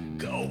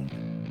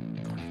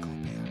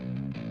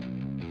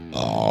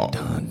 Oh.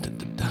 Dun, dun,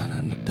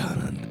 dun, dun,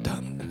 dun,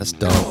 dun. That's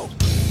dope.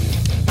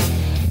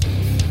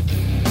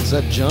 Is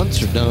that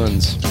Junts or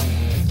Duns?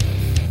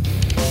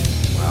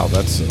 Wow,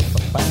 that's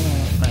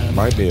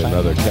might be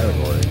another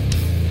category.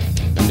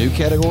 A new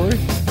category?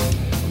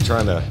 I'm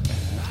trying to.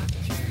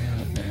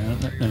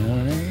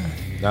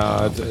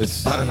 No,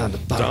 it's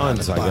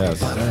Duns, I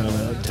guess. I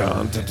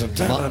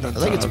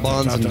think it's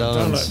Bonds and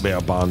Duns. Yeah,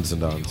 Bonds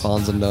and Duns.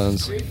 Bonds and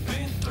Duns.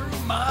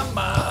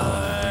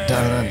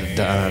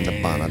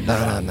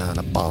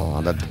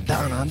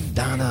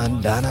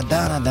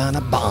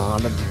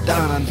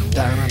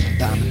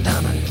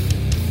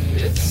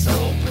 It's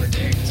so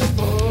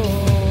predictable.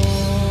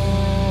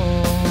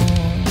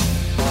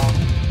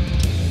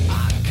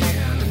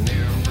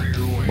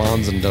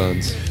 Bonds and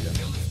Duns.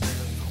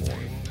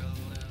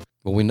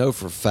 But we know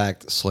for a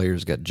fact that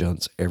Slayer's got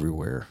Junts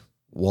everywhere.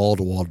 Wall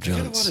to wall Kind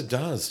of what Junts. it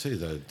does too,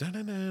 though.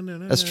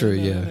 That's true,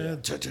 yeah.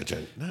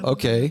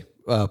 Okay.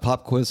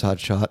 Pop quiz, hot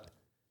shot.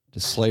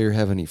 Does Slayer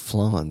have any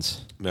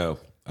flans? No,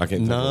 I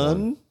can't. Think of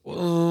None?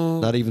 one.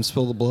 Not even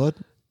Spill the Blood?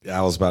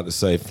 I was about to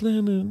say.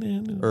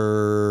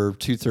 Or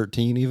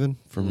 213 even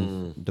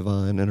from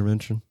Divine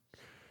Intervention?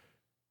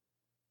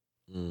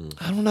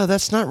 I don't know.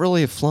 That's not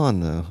really a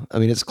flan, though. I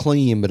mean, it's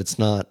clean, but it's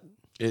not.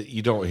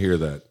 You don't hear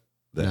that.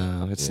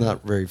 No, it's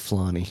not very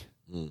flanny.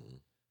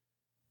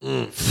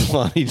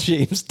 Flanny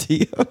James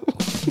Dio.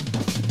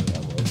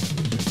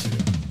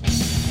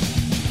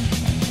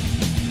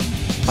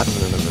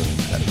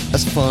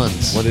 That's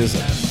Funds. What is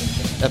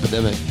it?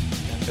 Epidemic.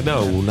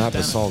 No, not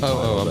the song.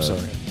 Oh, I'm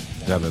sorry.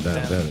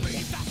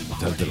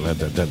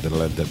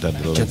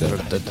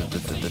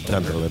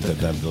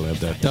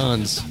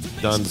 Duns.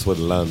 Duns with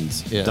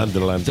Luns. Yeah.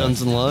 Dun-dun-dun-dun.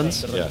 Duns and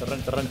Luns. Yeah.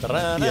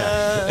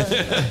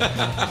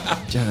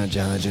 John.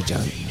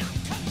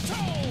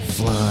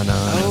 Flana.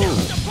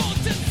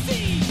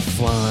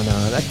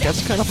 Flana.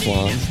 That's kind of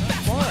flan.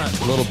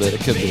 A little bit.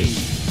 It could be.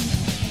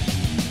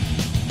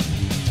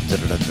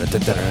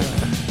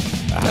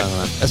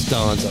 That's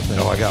Don's, I think.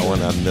 Oh, I got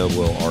one I know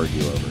we'll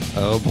argue over.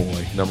 Oh,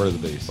 boy. Number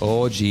of the Beast.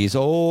 Oh, geez.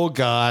 Oh,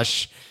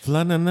 gosh. Ooh,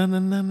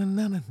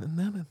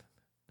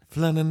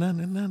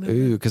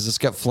 because it's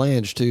got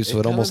flange, too, so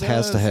it almost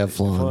has to have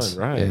flans.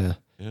 Right.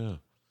 Yeah.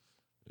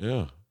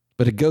 Yeah.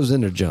 But it goes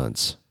into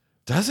Junts.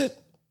 Does it?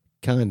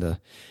 Kind of.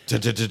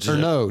 Or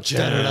no.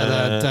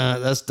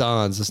 That's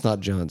Don's. It's not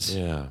Junts.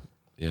 Yeah.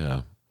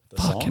 Yeah.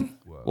 Fucking.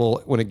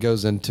 Well, when it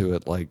goes into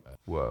it, like.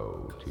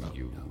 Whoa to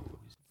you.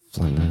 It's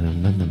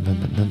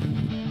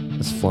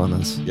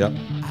Flanas. Yep.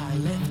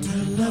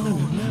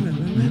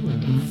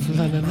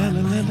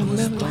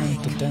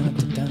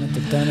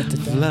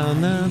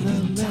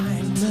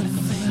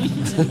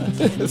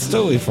 It's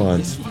totally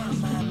fun. I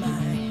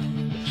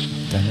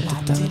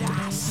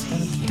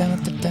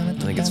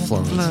think it's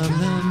flans.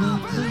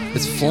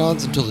 It's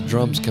flans until the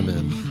drums come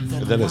in.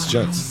 And then it's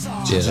Jets.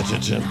 Yeah.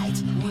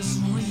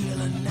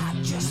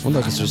 Well, no,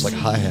 because there's like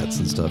hi-hats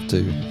and stuff,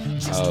 too.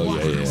 Oh,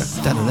 yeah.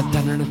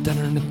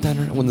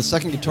 When the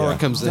second guitar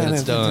comes in,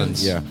 it's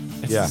Duns. Yeah.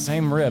 It's the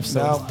same riff,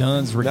 so it's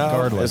Duns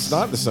regardless. No, it's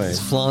not the same. It's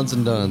flans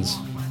and Duns.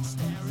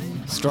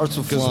 Starts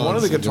with Because flans. one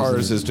of the and goes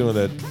guitars into- is doing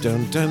that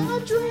dun dun,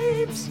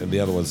 and the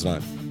other one's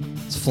not.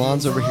 It's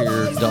flans over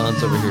here,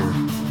 Duns over here.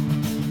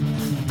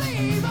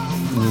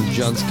 And the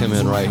Junts come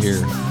in right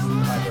here.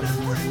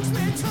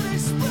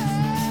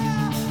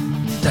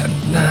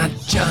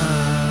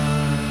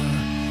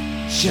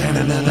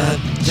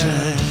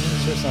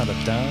 It's just not a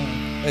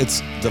Dun.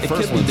 It's the It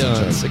first could be one's a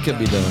Duns. Jun. It could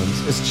be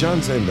Duns. It's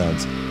Juns and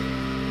Duns.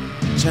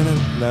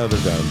 No,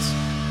 they're Duns.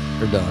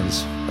 Or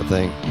Duns, I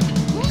think.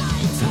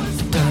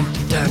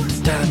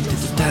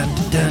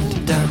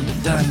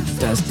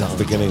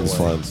 Beginning's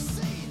Floods.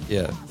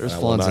 Yeah, there's I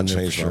will flans not in there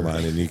for change my sure.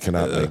 mind, and you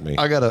cannot make me.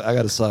 I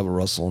gotta side with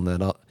Russell on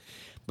that.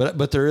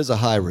 But there is a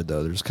hybrid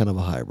though. There's kind of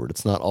a hybrid.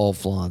 It's not all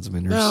flans. I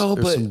mean, there's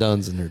some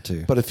Duns in there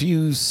too. But if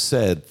you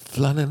said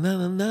somebody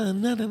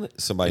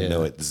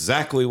know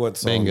exactly what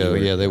song. Bingo, you were-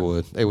 yeah, they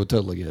would. They would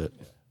totally get it.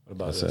 What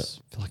about That's this?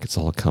 I feel like it's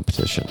all a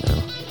competition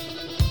now.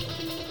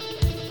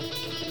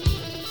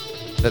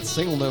 That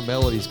single note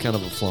melody is kind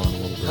of a flan a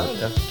little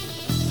bit.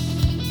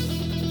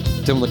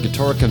 Then when the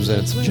guitar comes in,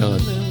 it's John.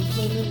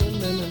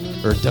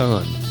 Or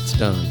done. It's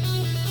done.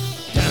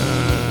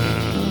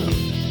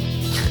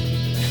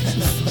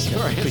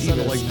 Sorry, I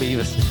sounded like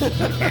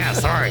Beavis. Yeah,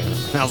 sorry.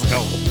 How's it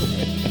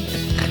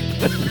going?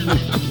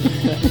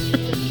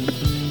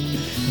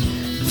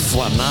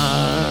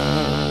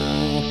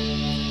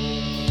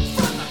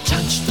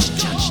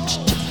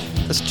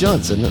 That's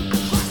Junts, isn't it?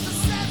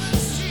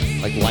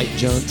 Like light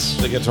Junts?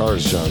 The guitar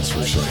is John's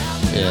for sure.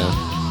 Yeah.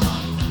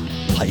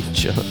 Light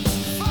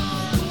Junts.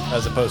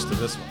 As opposed to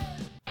this one.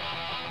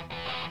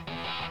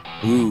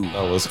 Ooh.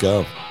 Oh, let's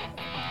go.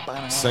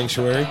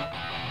 Sanctuary.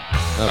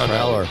 Oh,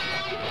 Prowler.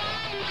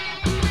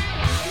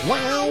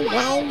 Wow,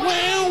 wow,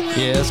 wow.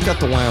 Yeah, it's got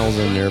the wows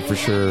in there for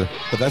sure.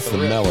 But that's the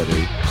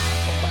melody.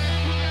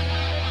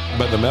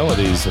 But the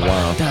melody's the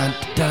wow. Dun,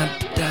 dun,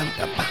 dun,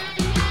 dun, dun.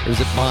 Or is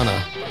it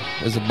Bana?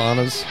 Is it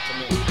Bana's?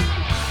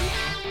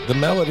 The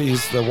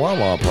melody's the wah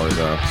wah part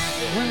though.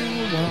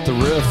 The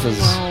riff is.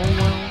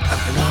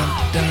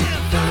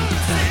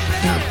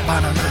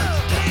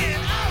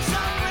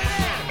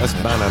 That's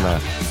banana.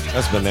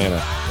 That's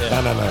banana.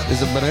 Banana.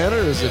 Is it banana or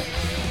is it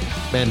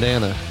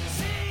bandana?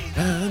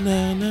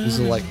 Is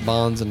it like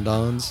Bonds and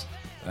Dons?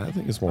 I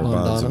think it's more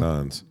bonds and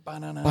ons. Oh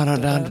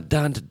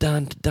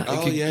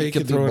Oh yeah, you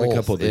could throw in a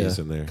couple of these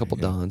in there. A couple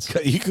Dons.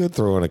 You could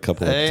throw in a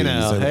couple of Hey D's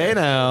now, in hey there.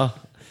 now.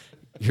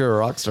 You're a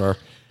rock star.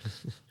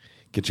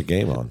 Get your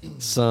game on.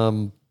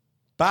 Some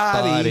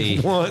Body Body.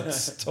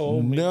 once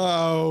told me.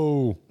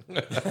 No.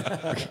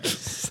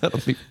 that'll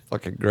be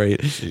fucking great.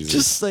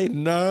 Just say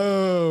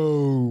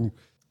no.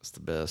 That's the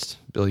best.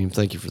 Billiam,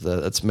 thank you for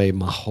that. That's made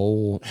my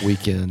whole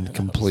weekend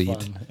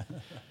complete.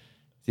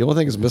 The only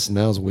thing that's missing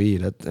now is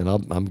weed, and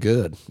I'm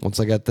good. Once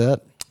I got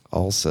that,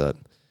 all set.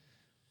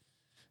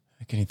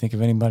 Can you think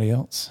of anybody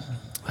else?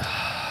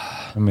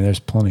 I mean, there's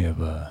plenty of.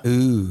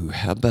 Ooh,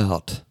 how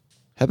about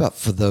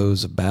for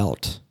those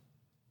about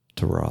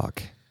to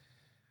rock?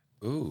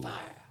 Ooh.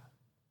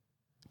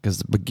 Because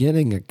the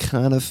beginning, it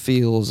kind of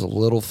feels a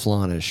little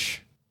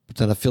flawnish, but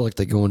then I feel like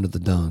they go into the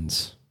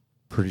duns.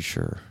 Pretty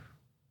sure.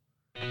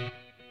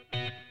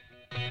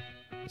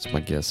 That's my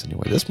guess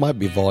anyway. This might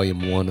be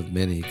volume 1 of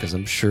many, because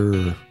I'm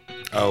sure.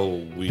 Oh,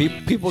 we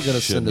People are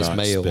gonna should send us not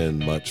mail. Spend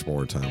much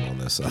more time on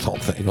this. I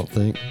don't think. You don't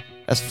think?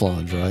 That's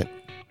FLAHNS, right?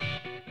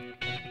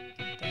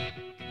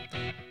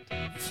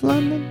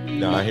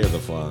 No, I hear the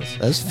flies.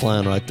 That's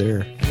flying right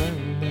there.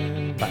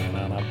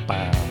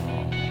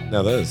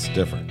 No, that is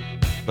different.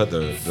 But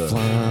the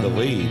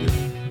lead.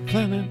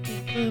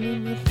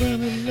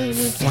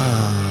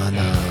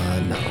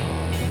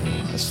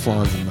 That's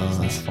FLAHNS and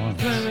Dons.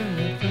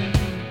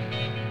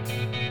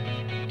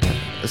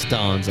 It's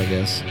Dons, I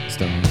guess. It's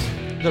Dons.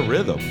 The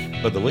rhythm,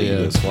 but the lead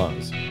Yeah. is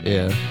flies.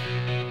 Yeah.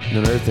 And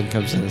then everything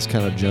comes in, it's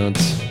kind of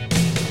Junts.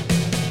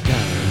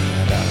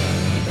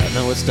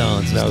 No, it's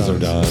Dons. Those are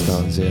Dons. It's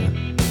Dons, yeah.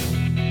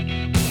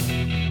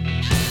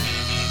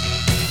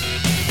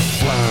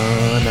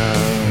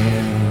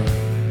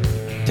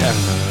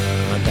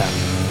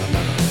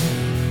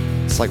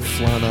 It's like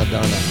Flana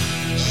Donna.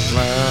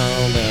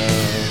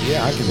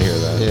 Yeah, I can hear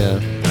that. Yeah.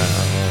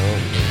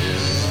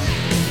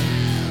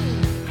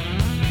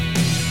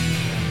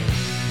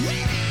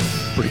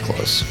 Pretty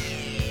close.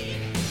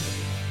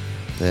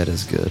 That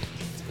is good.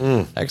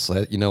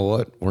 Actually, you know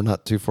what? We're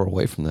not too far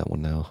away from that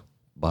one now,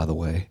 by the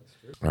way.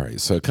 All right,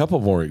 so a couple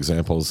more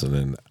examples, and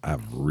then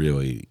I've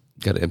really,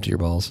 Got to empty your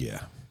balls.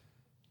 yeah.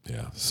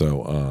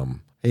 So,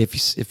 Hey,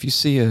 if you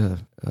see your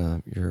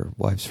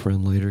wife's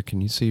friend later, can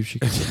you see if she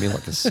can give me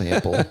like a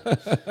sample?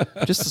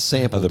 Just a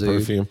sample, of the dude.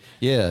 perfume.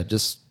 Yeah,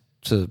 just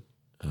to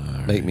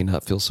make me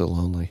not feel so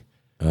lonely.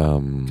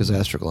 Because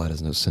Astroglide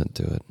has no scent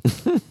to it.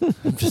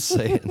 I'm just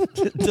saying.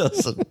 It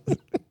doesn't. I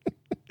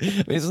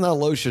mean, it's not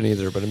lotion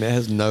either, but I mean, it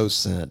has no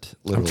scent.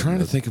 I'm Literally. trying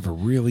to think of a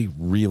really,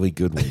 really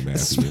good one, It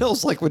Matthew.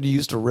 smells like when you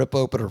used to rip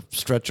open or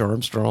stretch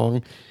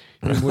Armstrong.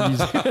 And when you,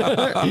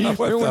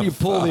 remember when you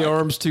pull the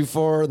arms too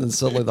far and then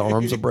suddenly the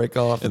arms will break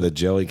off? And the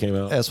jelly came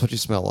out. That's what you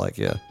smell like,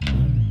 yeah.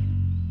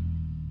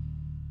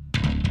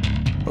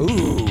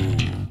 Ooh.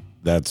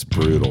 That's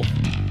brutal.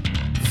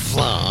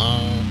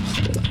 Flan.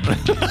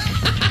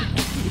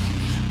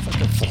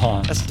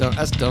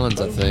 That's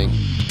Dunn's, I think.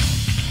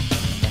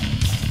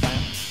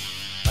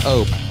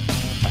 Oh,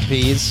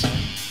 peas.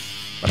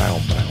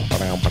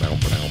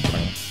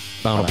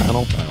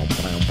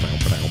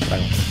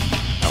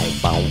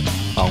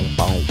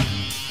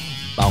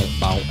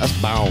 That's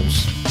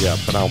bounce. Yeah,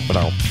 ba-dum.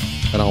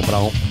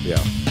 Yeah.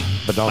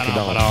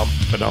 Badonky-donk.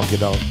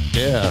 Badonky-donk.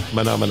 Yeah.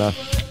 Phenomena.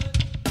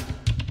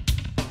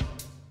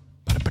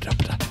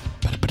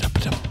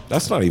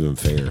 That's not even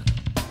fair,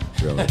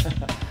 really.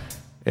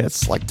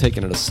 It's like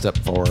taking it a step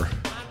forward.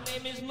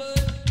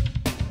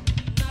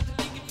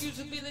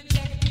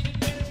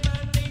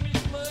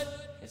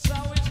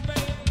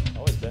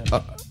 Always been.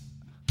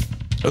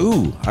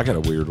 Ooh, I got a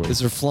weird one. Is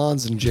there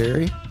Flans and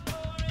Jerry?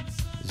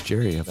 Does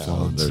Jerry have No,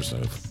 Flans? there's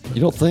no.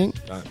 You don't think?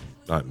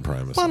 Not in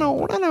Primus.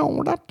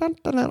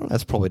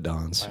 That's probably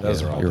Don's.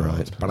 Those are all You're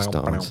Dons. right. It's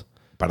Don's.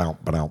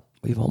 Ba-dum.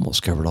 We've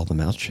almost covered all the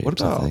mouth shapes,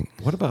 What I about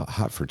think.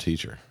 Hot for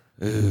Teacher?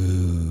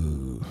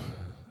 Ooh.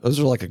 Those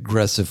are like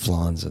aggressive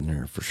FLAHNS in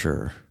there for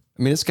sure.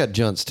 I mean, it's got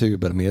JUNTS too,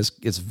 but I mean,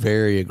 it's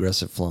very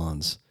aggressive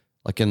FLAHNS.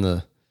 Like in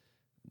the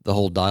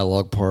whole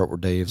dialogue part where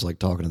Dave's like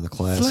talking to the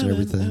class and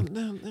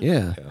everything.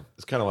 Yeah.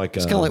 It's kind of like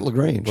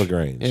LaGrange.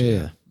 LaGrange.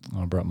 Yeah.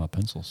 I brought my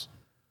pencils.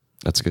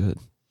 That's good.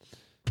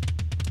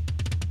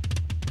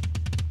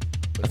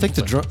 I think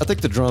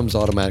the drums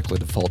automatically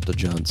default to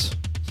JUNTS.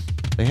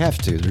 They have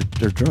to.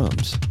 They're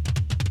drums.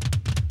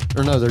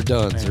 Or no, they're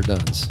duns. They're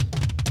duns.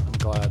 I'm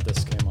glad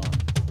this came on.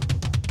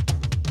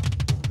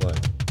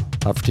 What?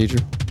 Hot for teacher?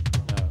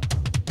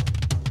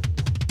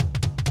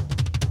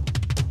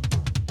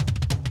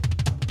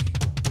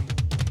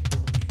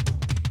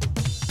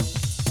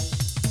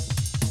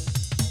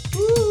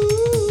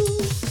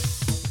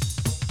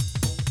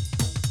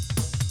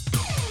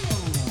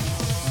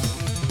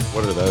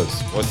 What are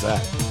those? What's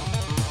that?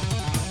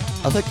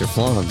 I think they're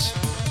FLAHNS.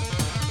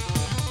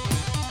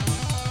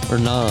 Or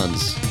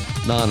nons.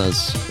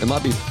 Nanas. It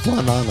might be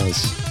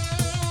flananas.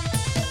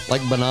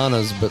 Like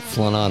bananas, but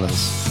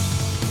flananas.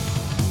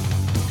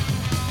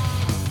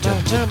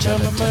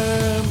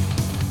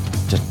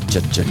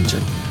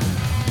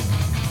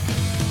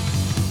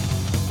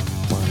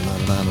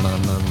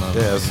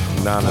 Yes.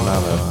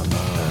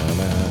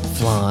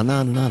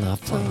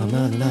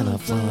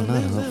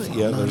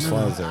 Yeah, there's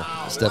FLAHNS there.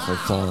 It's definitely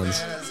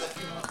FLAHNS.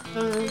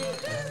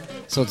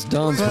 So it's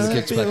Don's when it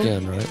kicks back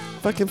in, right?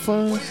 Fucking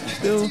FLAHNS.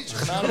 Still.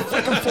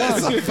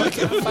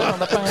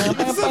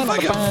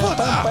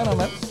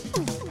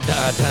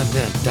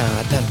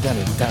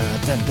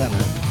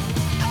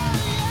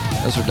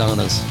 Those are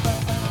Donna's.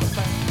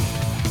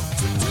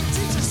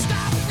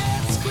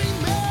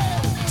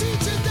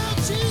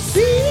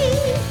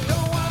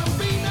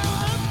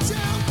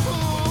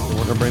 You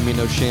want to bring me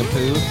no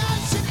shampoo?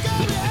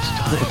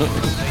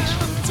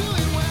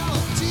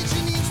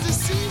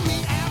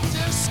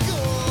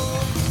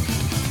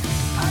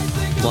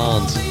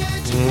 FLAHNS.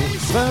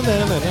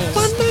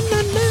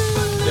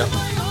 Yep.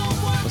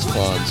 That's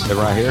FLAHNS. They're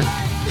right here.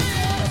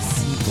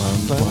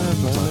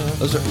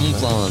 Those are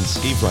FLAHNS.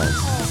 E-FLAHNS.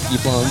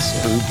 E-FLAHNS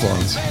or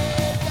U-FLAHNS.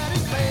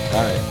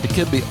 All right. It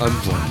could be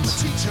unFLAHNS.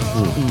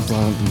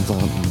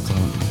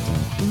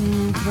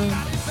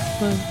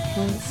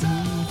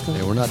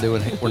 Yeah, we're not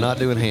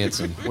doing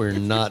Hanson. We're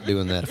not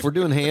doing that. If we're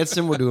doing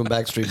Hanson, we're doing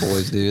Backstreet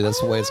Boys, dude. That's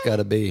the way it's got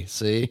to be.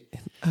 See?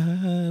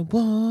 I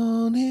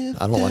want it.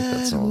 I don't like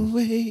that song.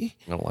 Away.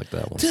 I don't like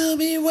that one. Tell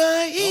me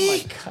why. Oh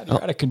my God,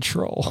 you're out of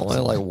control. I only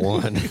like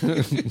one.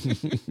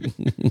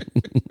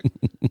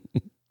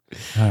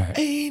 All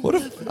right. What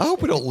if? I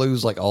hope we don't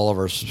lose like all of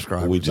our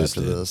subscribers We just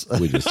after did. this.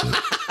 We just did.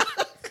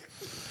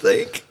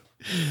 Think.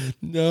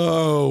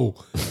 No.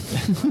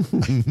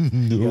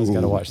 You guys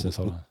got to watch this.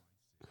 Hold on.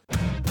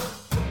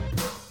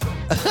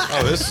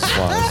 Oh, this is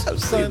FLAHNS.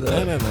 Those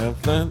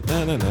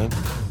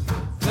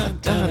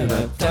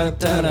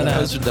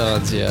are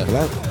Don's, yeah.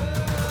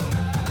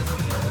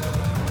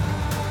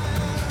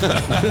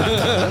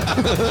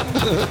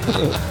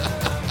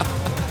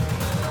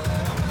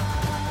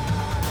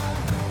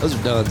 Those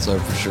are Don's, though,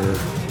 for sure.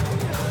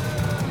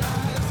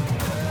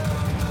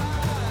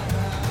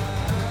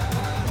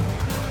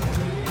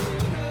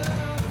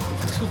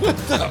 What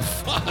the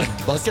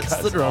fuck? Bucket's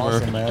the drummer.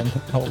 Awesome, man.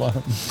 Hold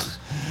on.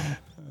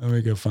 Let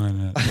me go find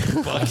that.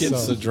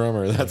 Bucket's the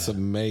drummer. That's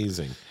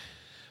amazing.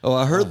 Oh,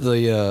 I heard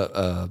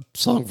the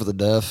song for the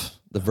deaf,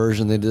 the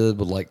version they did,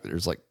 but like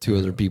there's like two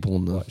other people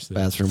in the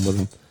bathroom with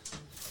him.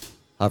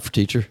 Hot for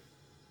teacher.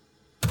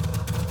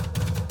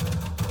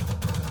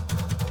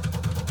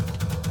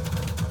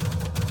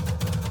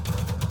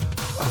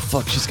 Oh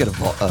fuck, she's got a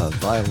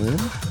violin.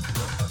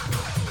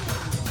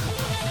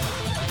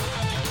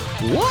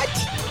 What?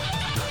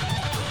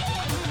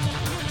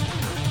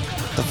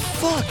 The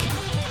fuck?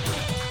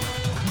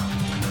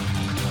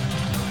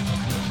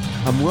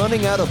 I'm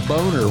running out of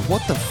boner.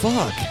 What the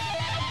fuck?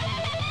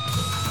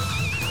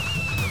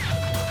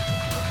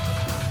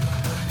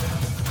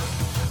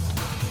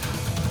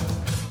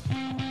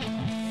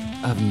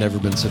 I've never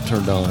been so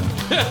turned on.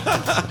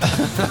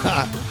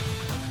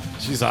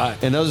 She's hot.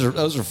 And those are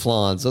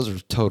FLAHNS. Those are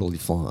totally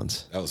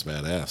FLAHNS. That was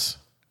badass.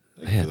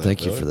 Man,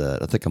 thank you for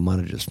that. I think I might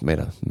have just made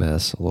a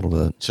mess a little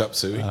bit. Chop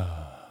Suey. I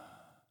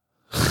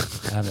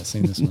haven't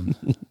seen this one.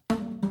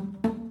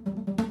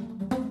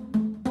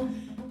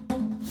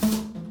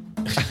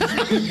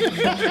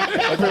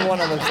 Every one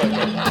of them's like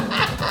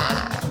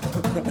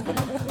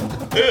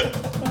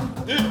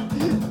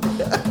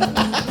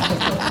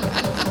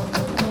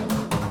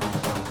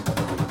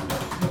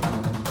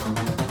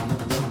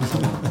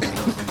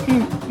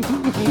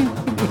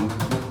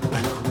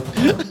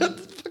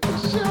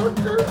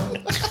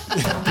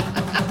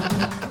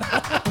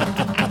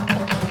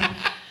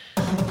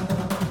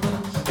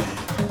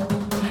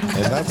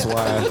And that's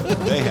why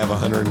they have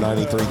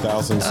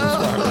 193,000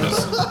 subscribers.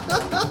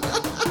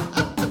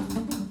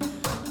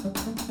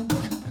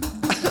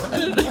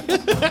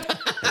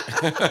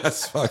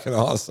 That's fucking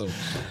awesome.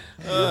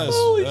 That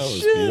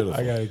was beautiful.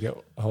 I gotta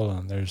go. Hold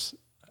on. There's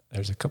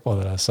There's a couple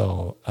that I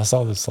saw. I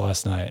saw this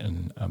last night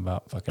and I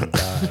about fucking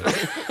died.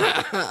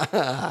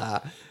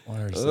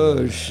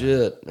 Oh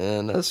shit,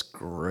 man, that's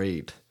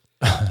great.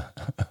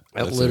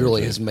 That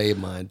literally has made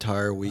my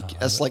entire week.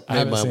 That's like I made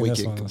haven't my seen this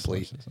weekend one. Let's complete.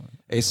 watch this one.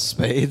 Ace of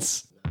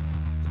Spades.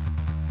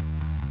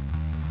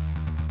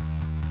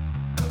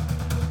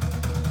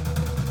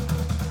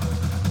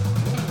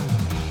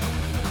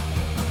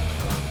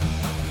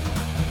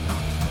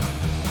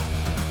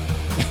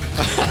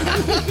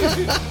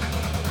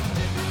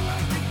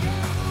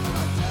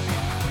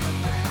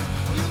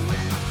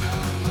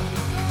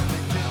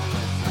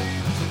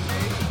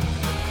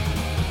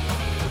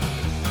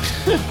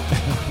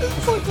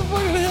 It's like the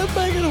fucking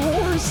headbanging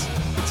horse.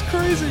 It's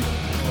crazy.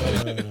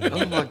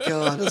 Oh my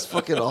god, that's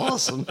fucking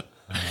awesome.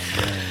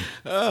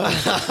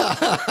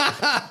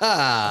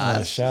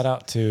 Shout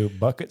out to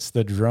Buckets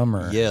the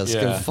Drummer. Yes,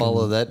 go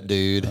follow that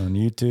dude. On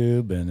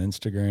YouTube and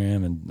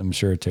Instagram and I'm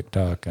sure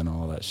TikTok and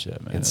all that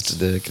shit, man. Insta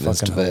dick and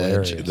fucking Insta veg.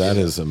 hilarious. That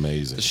is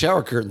amazing. The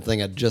shower curtain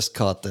thing, I just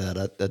caught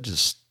that. That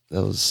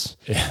was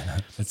Yeah,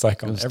 it's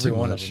like on every too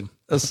one much. of them.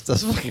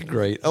 That's fucking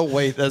great. Oh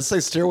wait, that's say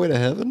Stairway to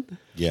Heaven.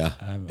 Yeah.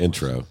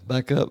 Intro.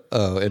 Back up.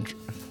 Oh,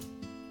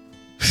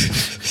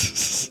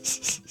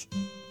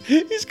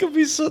 he's gonna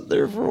be sitting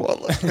there for a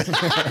while.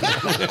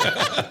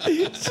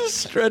 He's just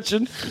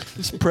stretching,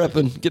 just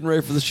prepping, getting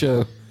ready for the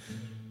show.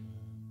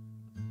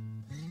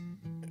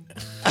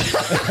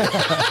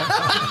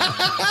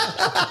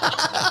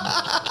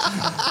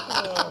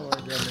 Oh my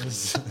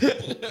goodness.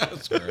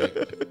 That's great.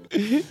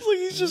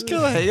 He's just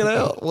kind of hanging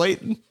out,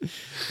 waiting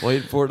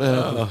for it to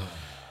happen.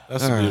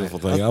 That's a beautiful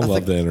thing. I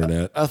love the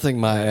internet. I think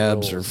my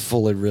abs are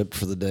fully ripped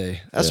for the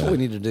day. That's Yeah. what we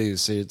need to do.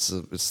 See, it's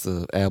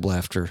the ab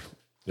laughter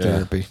Yeah.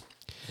 therapy.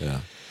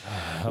 Yeah.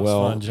 That was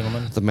fun,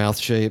 gentlemen. The mouth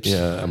shapes.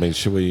 Yeah. I mean,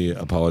 should we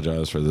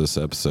apologize for this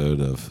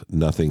episode of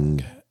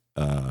nothing?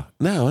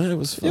 No, it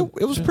was fun.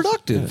 It was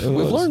productive. Yeah, it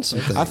We've was. learned some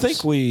things. I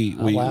think we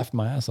I laughed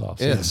my ass off.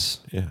 Yes.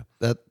 Yeah.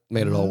 That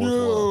made it all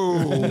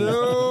worthwhile.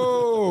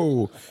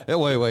 No. Hey,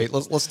 wait.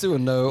 Let's do a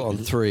no on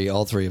three.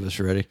 All three of us.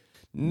 You ready?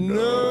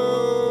 No.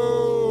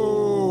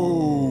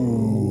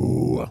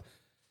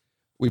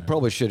 We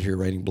probably should hear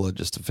Raining Blood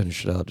just to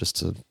finish it out,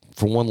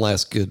 for one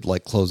last good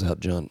closeout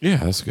jaunt. Yeah,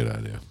 that's a good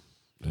idea.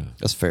 Yeah.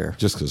 That's fair.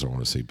 Just because I want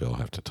to see Bill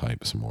have to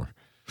type some more.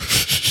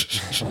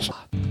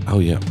 Oh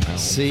yeah.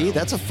 See,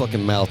 that's a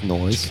fucking mouth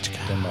noise.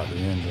 Talking about the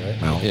end,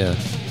 right? Mouth. Yeah.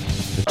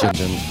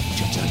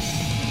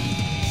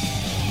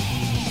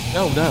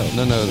 No.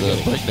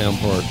 The breakdown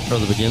part or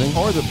the beginning.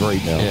 Or the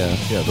breakdown. Yeah.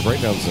 Yeah, the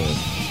breakdown's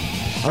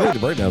I think the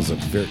breakdown's a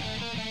very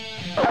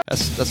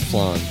That's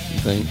flan. You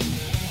think?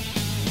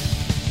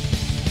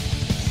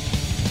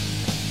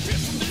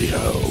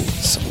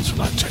 someone's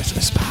about to chase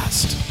this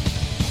past.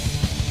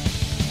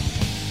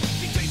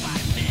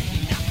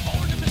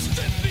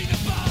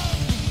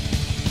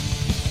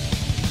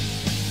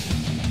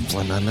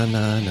 Na na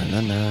na na na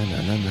na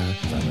na na na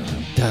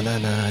da na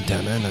na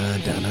da na na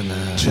da na na.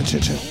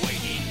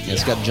 Yeah,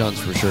 it's got junts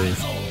for sure.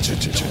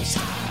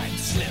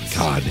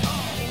 God.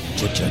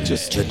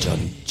 Just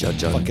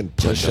fucking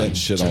push that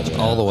shit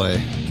All the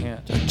way.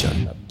 Can't.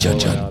 Jun. Blow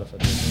it out if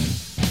it-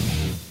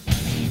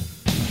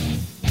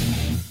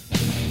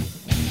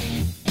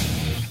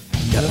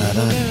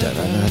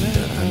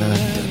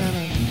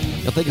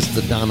 I think it's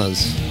the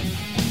Donnas.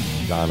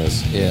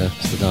 Donna's. Yeah,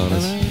 it's the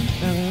Donnas.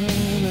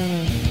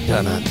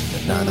 Donna,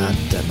 Donna,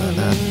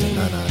 Donna,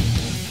 Donna.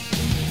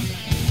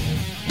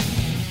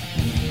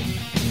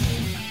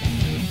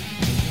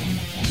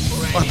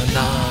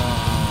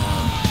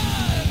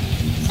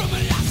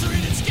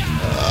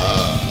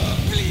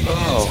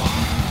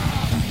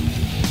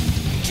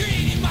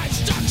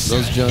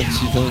 Those junts,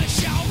 you think?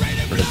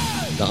 Or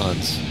the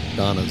Dons?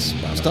 Donnas.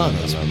 It's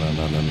Donnas.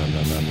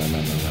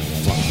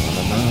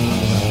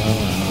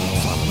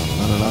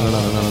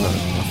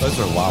 Those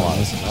are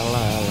Wawas.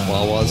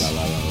 Wawas.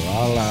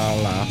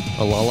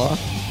 A la la?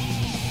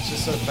 It's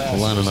just so fast.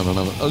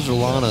 No. Those are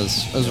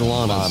Lanas. Those are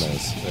Lanas.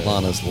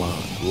 Lanas.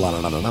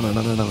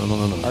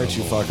 Lanas. All right,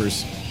 you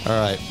fuckers. All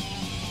right.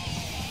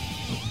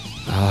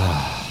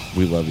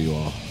 We love you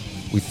all.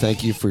 We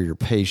thank you for your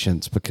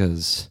patience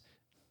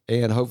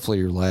and hopefully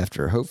your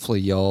laughter. Hopefully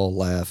y'all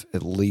laugh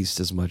at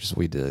least as much as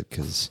we did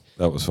because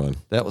That was fun.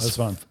 that was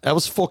fun. That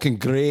was fucking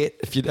great.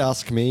 If you'd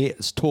ask me,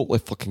 it's totally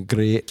fucking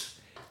great.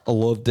 I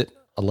loved it.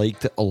 I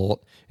liked it a lot.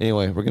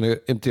 Anyway, we're going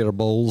to empty our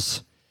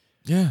bowls,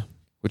 Yeah.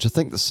 which I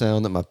think the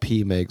sound that my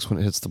pee makes when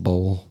it hits the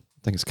bowl,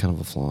 I think it's kind of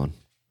a flan.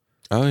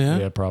 Oh, yeah?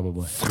 Yeah,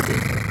 probably.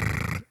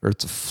 Or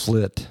it's a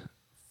flit.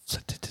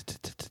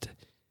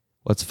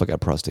 What's if I got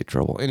prostate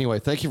trouble? Anyway,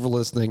 thank you for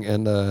listening,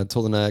 and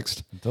until the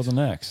next. Until the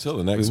next. Till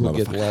the We next will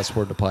get the motherfucker. last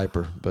word to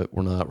Piper, but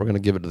we're not. We're going to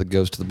give it to the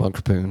ghost of the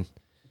bunker poon.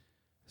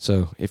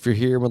 So if you're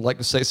here and would like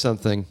to say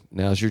something,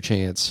 now's your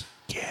chance.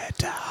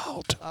 Get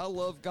out. I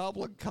love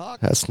goblin cock.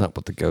 That's not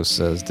what the ghost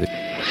says, dude.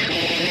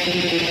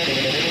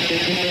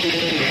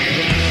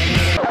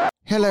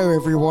 Hello,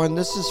 everyone.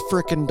 This is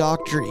frickin'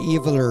 Dr.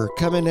 Eviler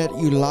coming at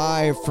you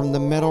live from the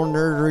Metal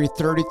Nerdery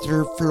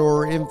 33rd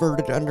floor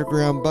inverted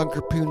underground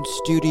bunker poon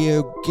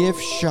studio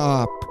gift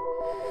shop.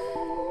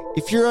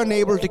 If you're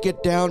unable to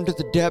get down to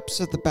the depths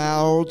of the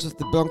bowels of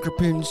the Bunker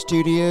Poon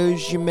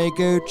Studios, you may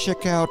go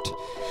check out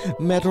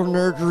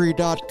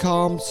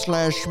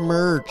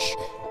metalnerdery.com/merch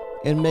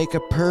and make a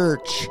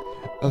perch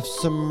of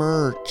some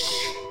merch.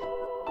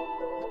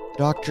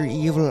 Dr.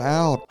 Evil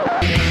out.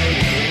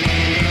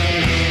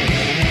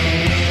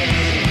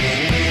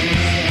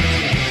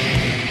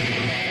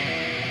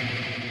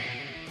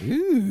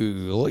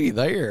 Ooh, looky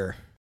there.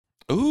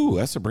 Ooh,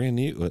 that's a brand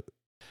new.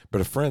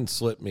 But a friend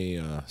slipped me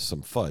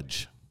some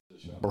fudge.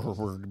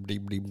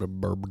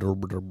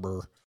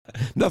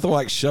 Nothing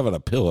like shoving a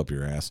pill up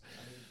your ass.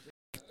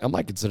 I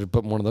might consider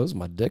putting one of those in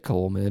my dick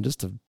hole, man, just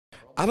to...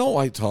 I don't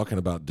like talking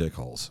about dick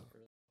holes.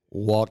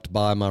 Walked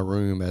by my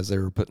room as they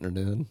were putting it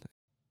in.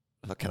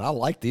 Fucking, I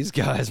like these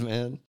guys,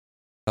 man.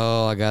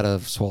 Oh, I gotta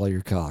swallow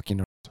your cock, you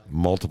know.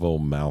 Multiple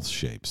mouth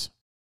shapes.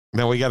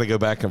 Now we got to go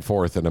back and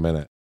forth in a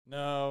minute.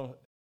 No.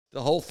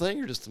 The whole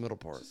thing or just the middle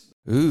part?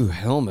 Ooh,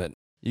 helmet.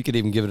 You could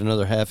even give it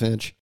another half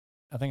inch.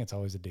 I think it's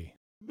always a D.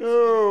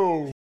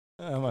 No.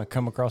 I'm going to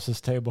come across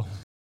this table.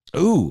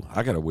 Ooh,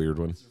 I got a weird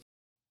one.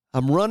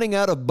 I'm running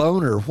out of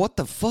boner. What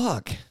the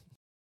fuck?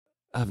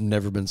 I've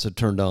never been so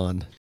turned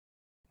on.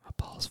 My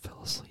balls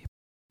fell asleep.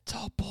 It's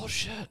all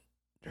bullshit.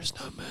 There's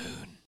no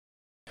moon.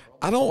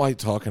 I don't like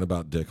talking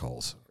about dick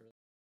holes.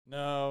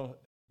 No.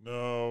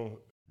 No.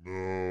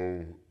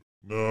 No.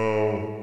 No.